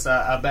to give us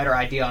a better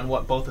idea on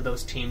what both of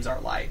those teams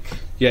are like.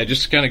 Yeah,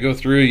 just to kind of go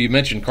through, you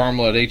mentioned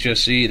Carmel at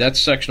HSC. That's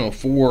Sectional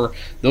 4.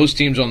 Those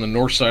teams on the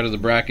north side of the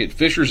bracket.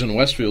 Fishers and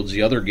Westfield's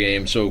the other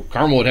game. So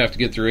Carmel would have to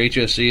get through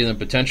HSC, and then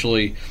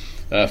potentially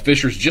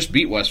Fishers just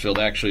beat Westfield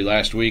actually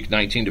last week,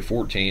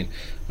 19-14.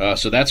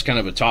 So that's kind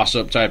of a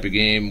toss-up type of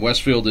game.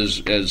 Westfield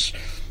has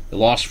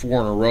lost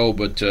 4 in a row,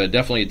 but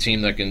definitely a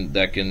team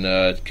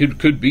that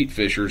could beat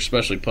Fishers,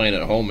 especially playing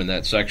at home in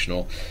that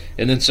sectional.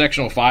 And then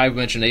Sectional 5,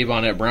 mentioned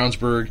Avon at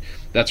Brownsburg.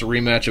 That's a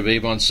rematch of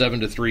Avon's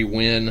 7-3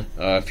 win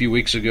a few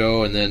weeks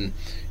ago, and then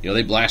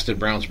they blasted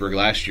Brownsburg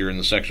last year in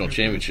the sectional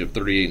championship,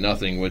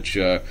 38-0, which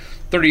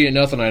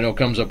 38-0 I know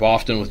comes up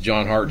often with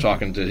John Hart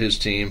talking to his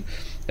team.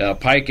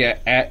 Pike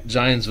at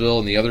Zionsville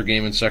in the other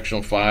game in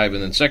Sectional 5,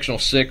 and then Sectional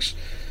 6.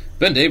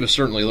 Ben Davis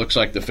certainly looks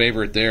like the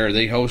favorite there.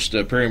 They host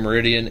Perry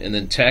Meridian, and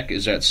then Tech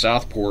is at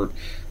Southport.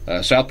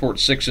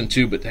 Southport's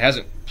 6-2, but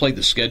hasn't played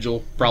the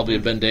schedule probably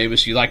of Ben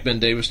Davis. You like Ben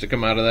Davis to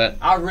come out of that?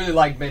 I really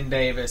like Ben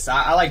Davis.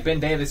 I like Ben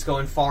Davis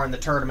going far in the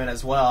tournament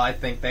as well. I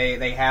think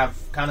they have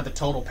kind of the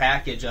total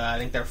package. I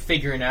think they're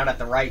figuring out at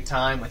the right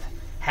time with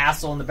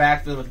Hassel in the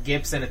backfield with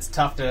Gibson. It's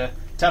tough to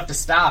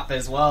stop,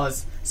 as well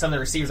as some of the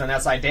receivers on the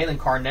outside. Dalen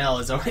Carnell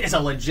is a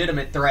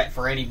legitimate threat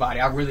for anybody.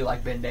 I really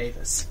like Ben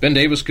Davis. Ben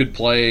Davis could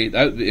play,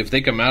 if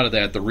they come out of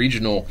that, the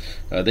regional,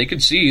 they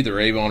could see either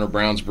Avon or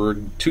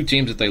Brownsburg, 2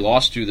 teams that they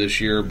lost to this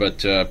year, but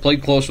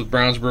played close with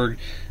Brownsburg.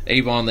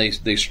 Avon,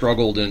 they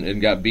struggled and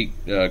got beat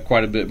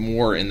quite a bit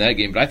more in that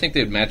game, but I think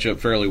they'd match up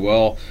fairly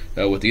well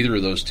with either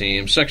of those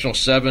teams. Sectional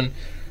 7,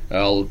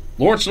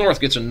 Lawrence North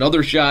gets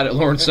another shot at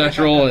Lawrence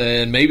Central,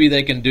 and maybe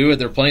they can do it.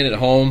 They're playing at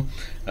home.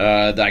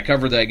 I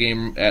covered that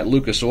game at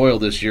Lucas Oil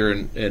this year,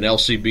 and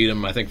LC beat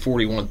them. I think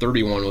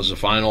 41-31 was the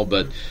final.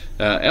 But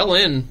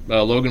LN,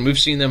 Logan, we've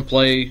seen them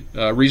play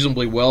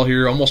reasonably well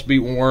here. Almost beat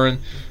Warren.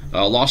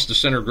 Lost to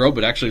Center Grove,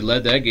 but actually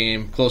led that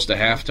game close to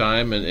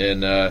halftime,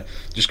 and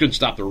just couldn't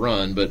stop the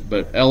run. But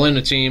LN,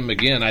 a team,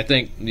 again, I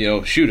think,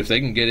 if they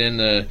can get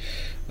in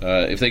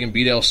if they can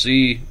beat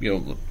LC,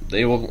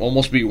 they will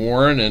almost beat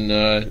Warren,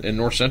 and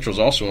North Central's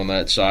also on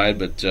that side.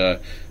 But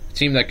a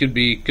team that could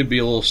be a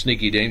little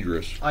sneaky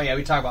dangerous. Oh yeah,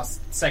 we talk about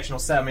Sectional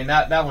 7. I mean,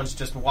 that one's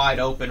just wide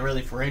open,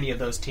 really, for any of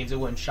those teams. It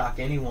wouldn't shock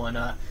anyone.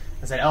 I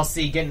said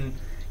LC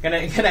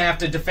gonna have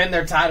to defend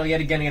their title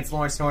yet again against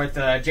Lawrence North.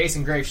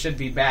 Jason Graves should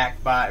be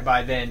back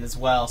by then as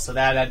well, so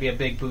that'd be a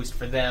big boost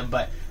for them.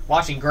 But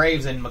watching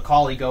Graves and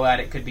McCauley go at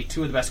it could be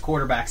 2 of the best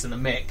quarterbacks in the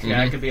MIC. Mm-hmm.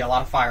 It could be a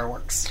lot of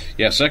fireworks.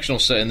 Yeah, sectional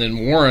set, and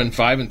then Warren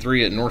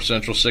 5-3 at North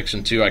Central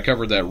 6-2. I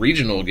covered that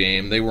regional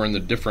game. They were in the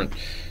different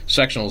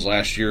sectionals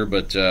last year,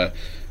 but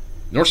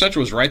North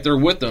Central was right there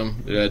with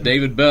them.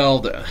 David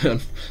Bell,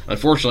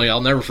 unfortunately,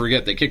 I'll never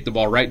forget, they kicked the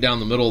ball right down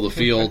the middle of the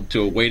field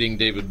to a waiting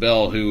David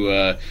Bell, who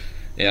I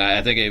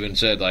think I even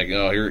said,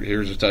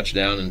 here's a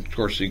touchdown, and of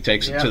course he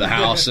takes it to the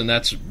house, and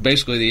that's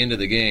basically the end of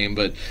the game.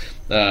 But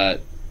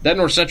that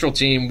North Central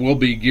team will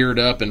be geared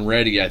up and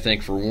ready, I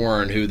think, for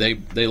Warren, who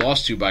they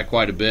lost to by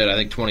quite a bit. I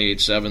think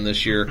 28-7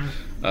 this year.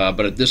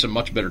 But this is a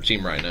much better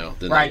team right now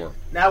than they were.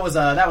 That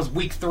was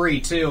week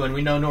 3 too, and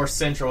we know North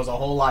Central is a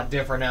whole lot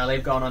different now.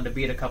 They've gone on to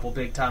beat a couple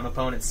big time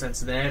opponents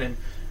since then, and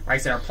like I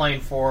said, are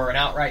playing for an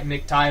outright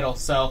MIC title.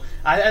 So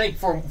I think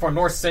for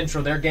North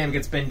Central, their game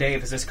against Ben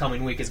Davis this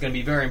coming week is going to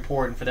be very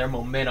important for their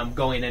momentum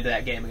going into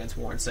that game against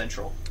Warren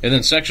Central. And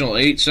then Sectional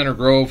 8, Center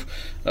Grove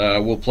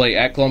will play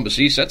at Columbus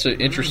East. That's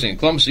interesting.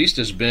 Columbus East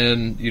has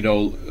been, in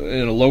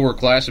a lower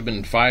class, have been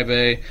in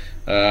 5A,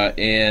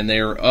 and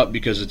they're up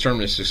because of the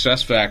tournament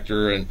success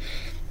factor. And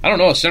I don't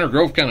know, Center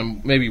Grove kind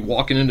of maybe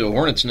walking into a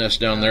hornet's nest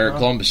down there at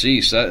Columbus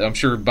East. I'm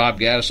sure Bob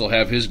Gaddis will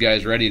have his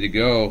guys ready to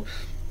go.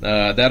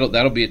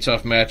 That'll be a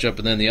tough matchup,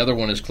 and then the other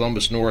one is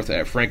Columbus North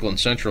at Franklin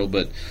Central,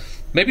 but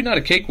maybe not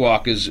a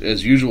cakewalk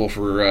as usual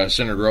for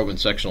Center Grove in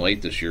Sectional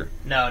 8 this year.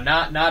 No,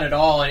 not at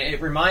all, and it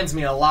reminds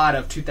me a lot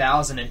of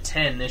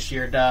 2010 this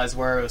year does,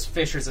 where it was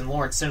Fishers and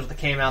Lawrence Central that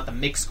came out. The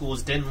mixed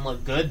schools didn't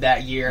look good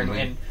that year,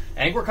 and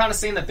I think we're kind of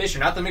seeing that this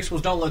year. Not that mixed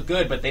schools don't look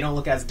good, but they don't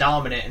look as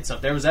dominant, and so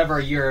if there was ever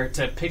a year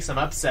to pick some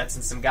upsets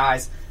and some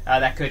guys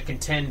that could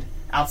contend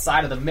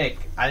outside of the MIC,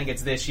 I think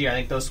it's this year. I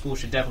think those schools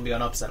should definitely be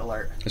on upset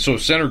alert. So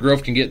if Center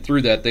Grove can get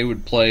through that, they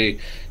would play,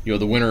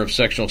 the winner of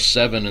Sectional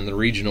 7 and the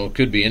regional. It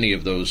could be any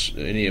of those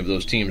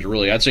teams,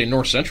 really. I'd say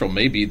North Central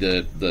may be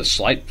the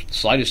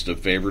slightest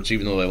of favorites,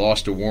 even though they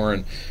lost to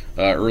Warren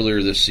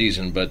earlier this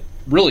season. But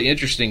really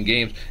interesting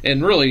games.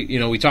 And really,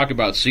 we talk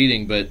about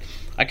seeding, but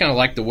I kind of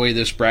like the way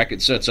this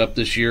bracket sets up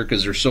this year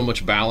because there's so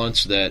much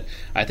balance that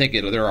I think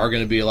there are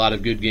going to be a lot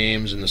of good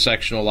games in the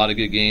sectional, a lot of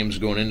good games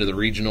going into the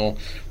regional.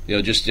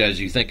 Just as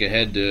you think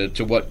ahead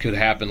to what could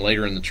happen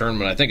later in the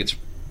tournament, I think it's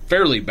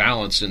fairly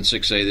balanced in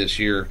 6A this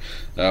year,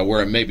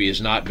 where it maybe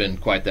has not been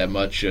quite that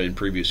much in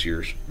previous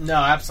years. No,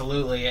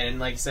 absolutely. And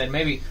like you said,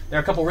 maybe there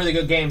are a couple really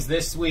good games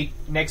this week.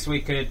 Next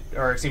week the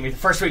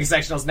first week of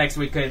sectionals next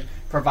week could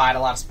provide a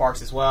lot of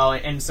sparks as well,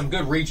 and some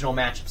good regional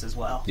matchups as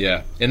well.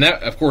 Yeah, and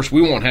that, of course,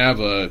 we won't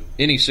have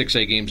any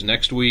 6A games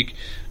next week.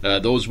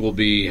 Those will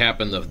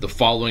happen the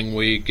following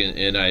week,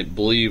 and I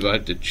believe I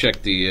have to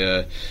check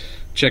the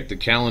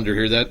calendar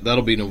here.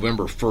 That'll be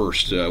November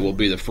 1st. Will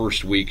be the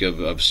first week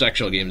of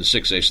sectional games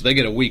in 6A. So they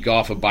get a week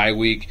off, a bye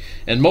week,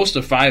 and most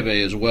of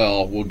 5A as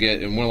well will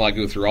get. And we'll not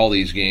go through all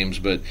these games,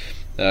 but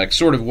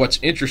sort of what's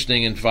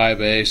interesting in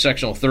 5A,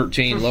 sectional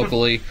 13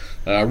 locally,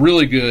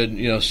 really good.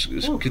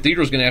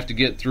 Cathedral's going to have to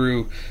get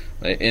through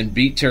and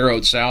beat Terre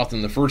Haute South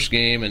in the first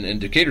game, and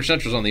Decatur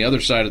Central's on the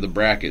other side of the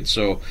bracket.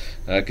 So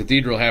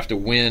Cathedral have to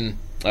win.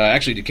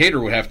 Actually,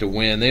 Decatur would have to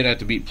win. They'd have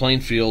to beat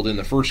Plainfield in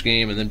the first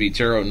game and then beat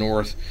Terre Haute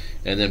North,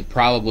 and then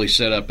probably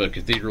set up a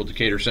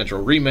Cathedral-Decatur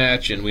Central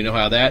rematch, and we know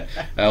how that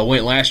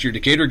went last year.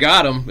 Decatur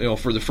got them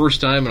for the first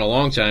time in a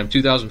long time.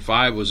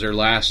 2005 was their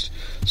last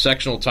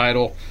sectional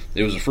title.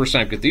 It was the first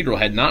time Cathedral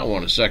had not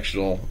won a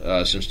sectional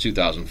since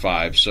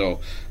 2005. So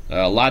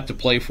a lot to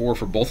play for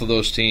both of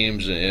those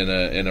teams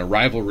in a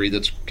rivalry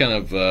that's kind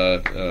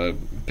of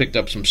picked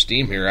up some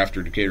steam here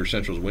after Decatur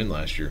Central's win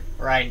last year.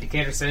 Right,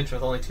 Decatur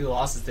Central with only 2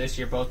 losses this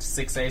year, both to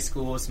 6A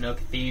schools, no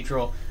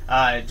Cathedral,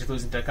 just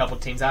losing to a couple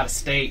teams out of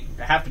state.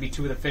 They have to be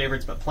 2 of the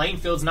favorites, but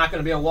Plainfield's not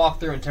going to be a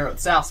walkthrough, and Terre Haute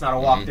South's not a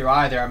walkthrough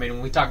either. I mean,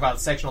 when we talk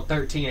about sectional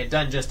 13, it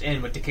doesn't just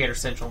end with Decatur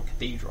Central and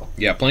Cathedral.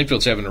 Yeah,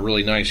 Plainfield's having a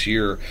really nice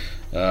year.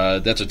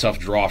 That's a tough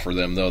draw for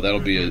them, though. That'll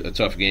be a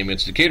tough game.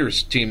 It's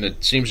Decatur's team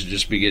that seems to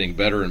just be getting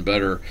better and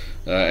better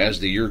as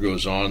the year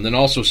goes on. And then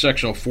also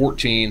sectional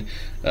 14,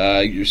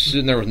 you're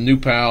sitting there with New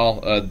Pal,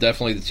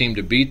 definitely the team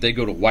to beat. They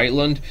go to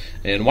Whiteland,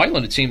 and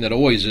Whiteland, a team that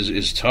always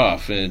is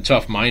tough and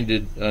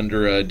tough-minded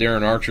under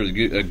Darren Archer,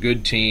 a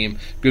good team,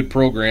 good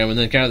program. And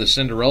then kind of the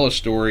Cinderella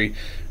story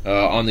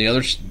on the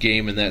other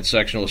game in that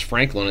sectional is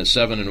Franklin at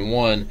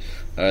 7-1.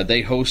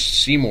 They host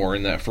Seymour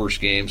in that first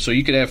game, so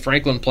you could have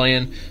Franklin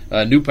playing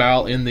New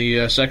Pal in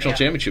the sectional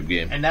championship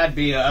game, and that'd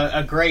be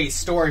a great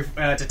story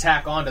to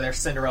tack on to their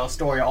Cinderella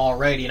story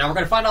already. Now we're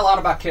going to find out a lot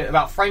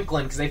about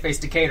Franklin because they face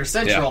Decatur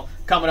Central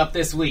coming up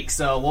this week.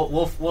 So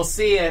we'll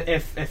see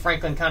if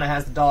Franklin kind of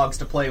has the dogs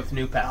to play with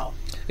New Pal.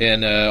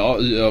 And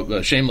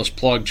a shameless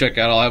plug, check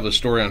out, I'll have a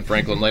story on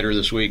Franklin later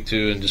this week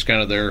too, and just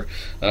kind of their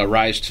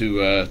rise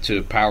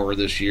to power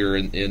this year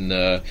in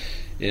the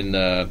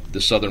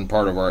southern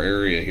part of our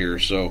area here.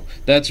 So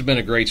that's been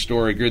a great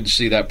story. Good to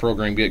see that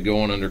program get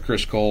going under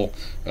Chris Cole,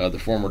 the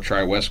former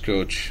Tri-West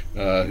coach,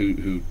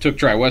 who took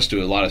Tri-West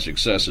to a lot of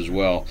success as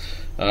well.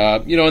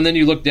 And then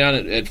you look down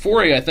at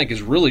 4A, I think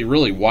is really,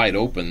 really wide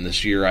open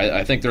this year.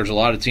 I think there's a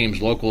lot of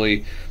teams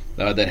locally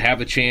that have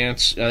a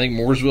chance. I think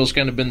Mooresville's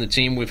kind of been the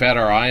team we've had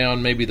our eye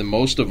on maybe the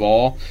most of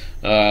all.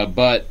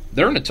 But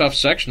they're in a tough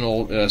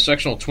sectional,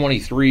 sectional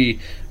 23.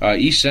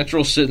 East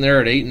Central sitting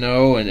there at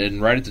 8-0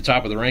 and right at the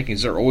top of the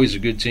rankings. They're always a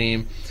good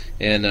team.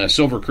 And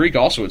Silver Creek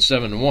also at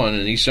 7-1,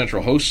 and East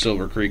Central hosts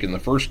Silver Creek in the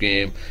first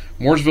game.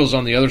 Mooresville's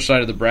on the other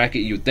side of the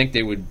bracket. You would think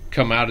they would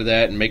come out of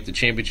that and make the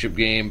championship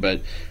game,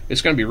 but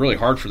it's going to be really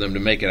hard for them to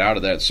make it out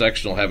of that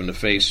sectional, having to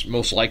face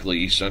most likely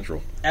East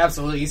Central.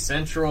 Absolutely, East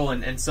Central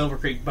and Silver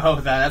Creek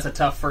both. That's a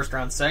tough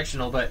first-round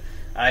sectional, but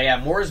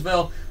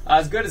Mooresville,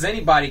 as good as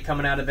anybody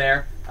coming out of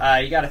there.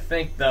 You got to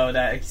think, though,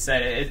 that, like you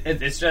said,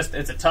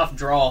 it's a tough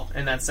draw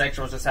in that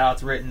section, just how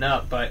it's written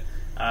up. But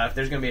if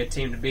there's going to be a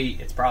team to beat,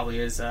 it probably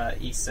is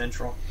East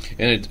Central.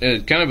 And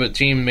it kind of a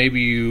team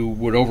maybe you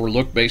would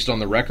overlook based on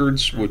the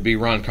records would be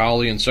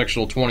Roncalli in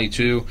sectional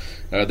 22.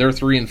 They're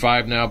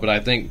 3-5 now, but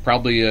I think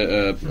probably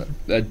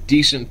a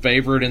decent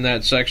favorite in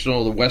that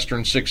sectional. The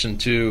Western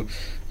 6-2,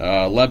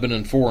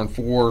 Lebanon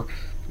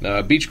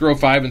 4-4. Beech Grove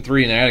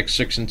 5-3 and Attic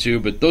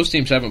 6-2, but those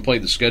teams haven't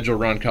played the schedule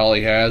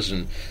Roncalli has,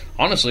 and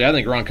honestly, I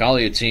think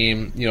Roncalli, a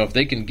team, if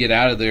they can get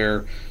out of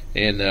there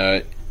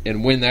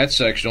and win that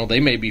sectional,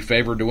 they may be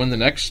favored to win the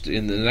next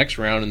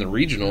round in the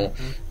regional.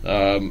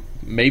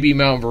 Maybe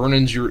Mount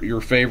Vernon's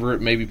your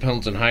favorite, maybe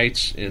Pendleton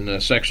Heights in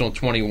sectional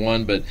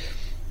 21, but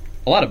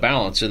a lot of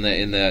balance in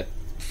that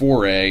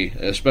 4A,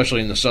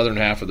 especially in the southern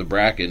half of the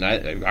bracket.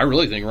 And I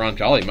really think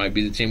Roncalli might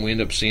be the team we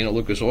end up seeing at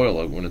Lucas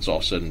Oil when it's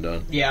all said and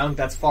done. Yeah, I don't think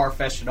that's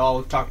far-fetched at all.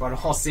 We've talked about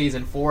it all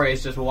season. 4A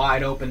is just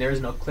wide open. There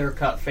is no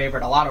clear-cut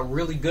favorite. A lot of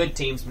really good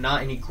teams, but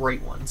not any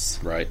great ones.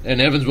 Right.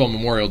 And Evansville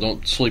Memorial,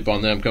 don't sleep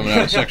on them coming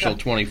out of sectional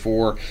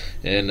 24,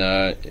 and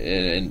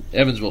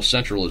Evansville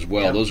Central as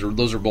well. Yep.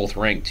 Those are both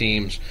ranked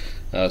teams.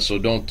 So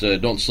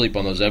don't sleep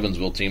on those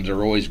Evansville teams.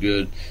 They're always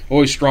good,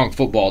 always strong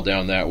football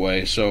down that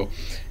way. So,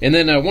 and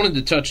then I wanted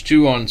to touch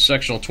too on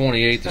sectional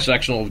 28, the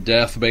sectional of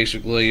death.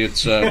 Basically,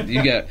 it's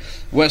you got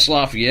West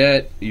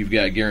Lafayette, you've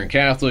got Guerin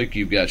Catholic,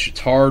 you've got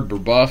Chittard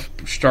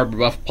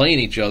Brebeuf playing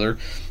each other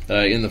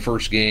in the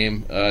first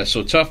game.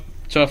 So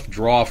tough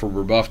draw for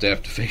Brebeuf to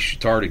have to face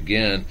Chittard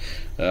again.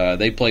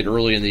 They played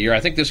early in the year. I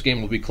think this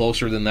game will be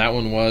closer than that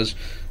one was.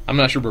 I'm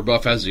not sure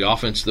Brebeuf has the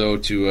offense though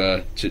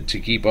to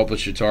keep up with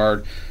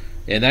Chittard.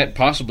 And that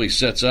possibly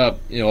sets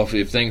up,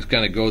 if things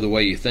kind of go the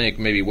way you think,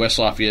 maybe West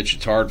Lafayette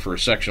Chittard for a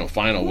sectional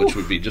final, which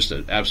would be just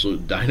an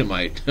absolute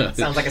dynamite.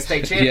 Sounds like a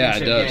state championship game. Yeah,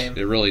 it does. Game.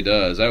 It really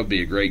does. That would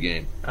be a great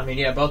game. I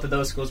mean, both of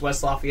those schools,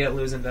 West Lafayette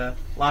losing to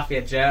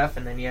Lafayette Jeff,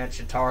 and then you had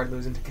Chittard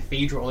losing to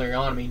Cathedral earlier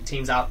on. I mean,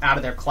 teams out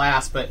of their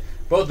class, but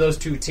both those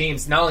two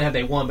teams, not only have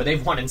they won, but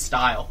they've won in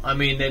style. I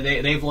mean,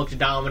 they've looked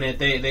dominant.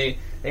 They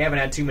haven't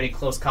had too many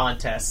close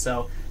contests.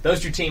 So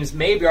those two teams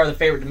maybe are the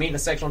favorite to meet in the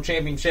sectional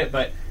championship,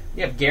 but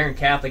you have Guerin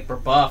Catholic,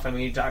 Brebeuf. I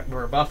mean,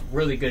 Brebeuf,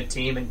 really good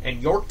team,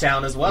 and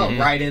Yorktown as well,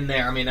 right in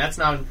there. I mean, that's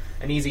not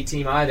an easy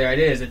team either. It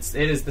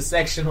is the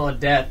sectional of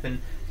death, and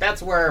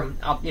that's where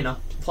I'll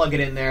plug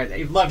it in there.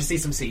 You'd love to see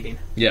some seeding.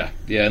 Yeah,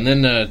 and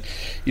then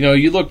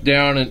you look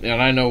down,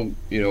 and I know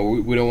we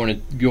don't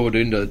want to go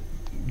into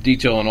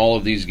detail on all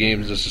of these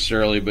games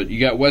necessarily, but you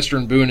got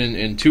Western Boone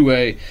in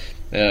 2A.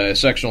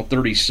 Sectional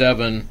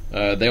 37,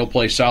 they'll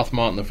play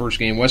Southmont in the first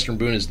game. Western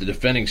Boone is the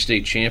defending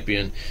state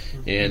champion,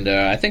 and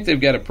I think they've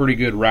got a pretty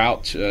good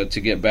route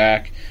to get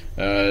back.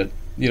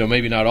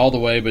 Maybe not all the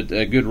way, but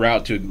a good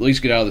route to at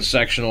least get out of the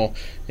sectional.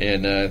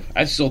 And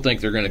I still think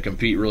they're going to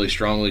compete really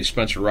strongly.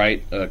 Spencer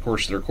Wright, of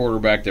course, their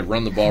quarterback. They've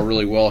run the ball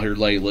really well here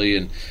lately,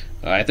 and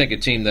I think a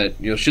team that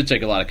should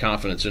take a lot of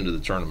confidence into the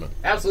tournament.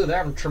 Absolutely, they're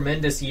having a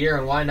tremendous year,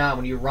 and why not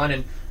when you're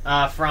running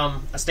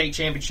from a state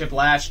championship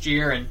last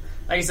year and.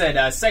 Like I said,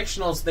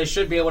 sectionals, they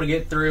should be able to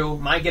get through.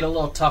 Might get a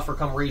little tougher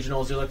come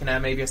regionals. You're looking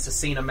at maybe a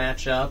Cecina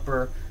matchup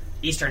or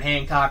Eastern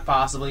Hancock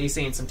possibly. You're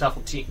seeing some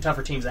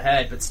tougher teams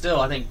ahead, but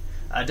still, I think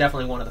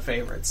definitely one of the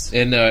favorites.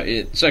 And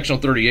sectional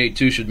 38,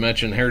 too, should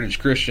mention Heritage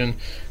Christian.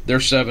 They're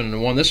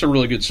 7-1. This is a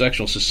really good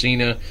sectional.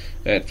 Cecina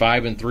at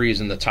 5-3 is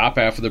in the top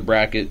half of the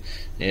bracket,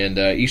 and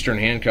Eastern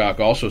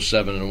Hancock also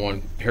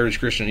 7-1. Heritage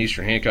Christian and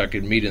Eastern Hancock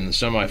could meet in the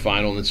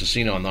semifinal, and then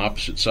Cecina on the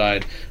opposite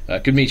side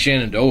could meet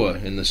Shenandoah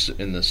in the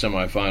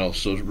semifinal.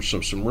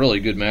 So some really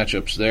good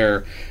matchups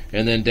there.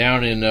 And then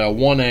down in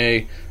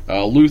 1A,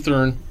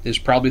 Lutheran is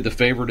probably the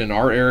favorite in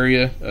our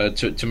area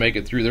to make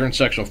it through. They're in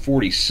sectional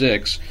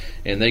 46,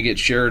 and they get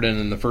Sheridan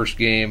in the first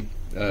game.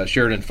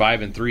 Sheridan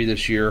 5-3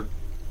 this year,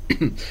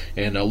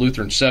 and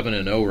Lutheran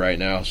 7-0 right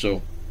now.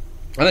 So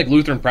I think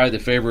Lutheran probably the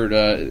favorite,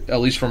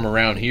 at least from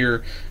around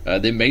here.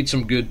 They made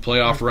some good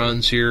playoff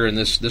runs here, and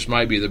this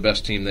might be the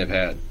best team they've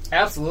had.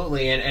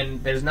 Absolutely,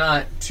 and there's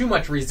not too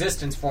much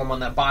resistance for them on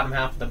that bottom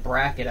half of the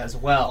bracket as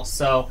well.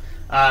 So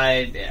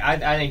I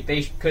think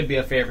they could be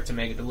a favorite to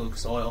make it to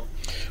Lucas Oil.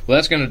 Well,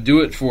 that's going to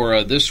do it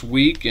for this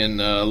week, and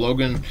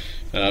Logan,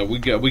 we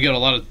got a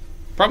lot of.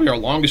 Probably our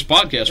longest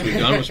podcast we've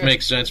done, which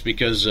makes sense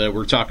because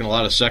we're talking a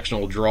lot of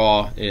sectional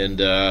draw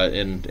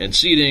and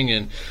seeding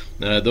and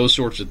those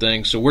sorts of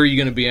things. So where are you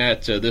going to be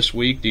at this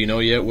week? Do you know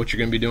yet what you're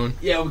going to be doing?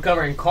 Yeah, we're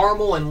covering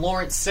Carmel and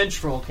Lawrence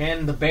Central.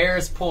 Can the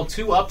Bears pull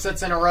 2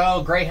 upsets in a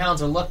row?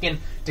 Greyhounds are looking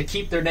to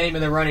keep their name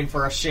in the running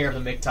for a share of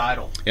the MIC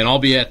title. And I'll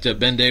be at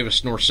Ben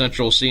Davis North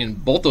Central, seeing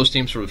both those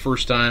teams for the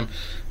first time.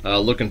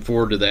 Looking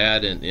forward to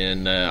that,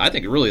 and I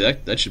think really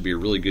that should be a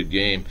really good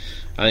game.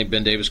 I think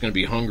Ben Davis is going to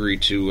be hungry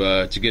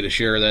to get a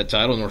share of that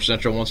title. North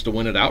Central wants to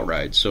win it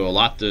outright, so a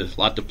lot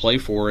to play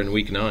for in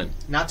Week 9.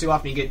 Not too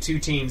often you get 2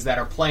 teams that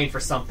are playing for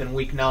something in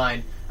Week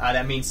 9.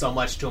 That means so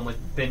much to him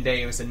with Ben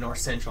Davis and North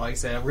Central. Like I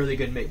said, a really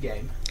good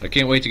mid-game. I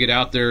can't wait to get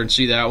out there and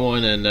see that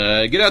one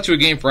and get out to a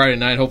game Friday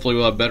night. Hopefully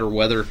we'll have better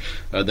weather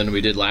than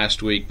we did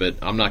last week, but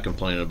I'm not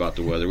complaining about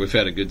the weather. We've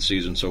had a good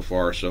season so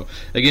far. So,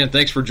 again,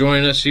 thanks for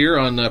joining us here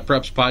on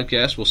Preps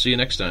Podcast. We'll see you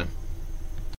next time.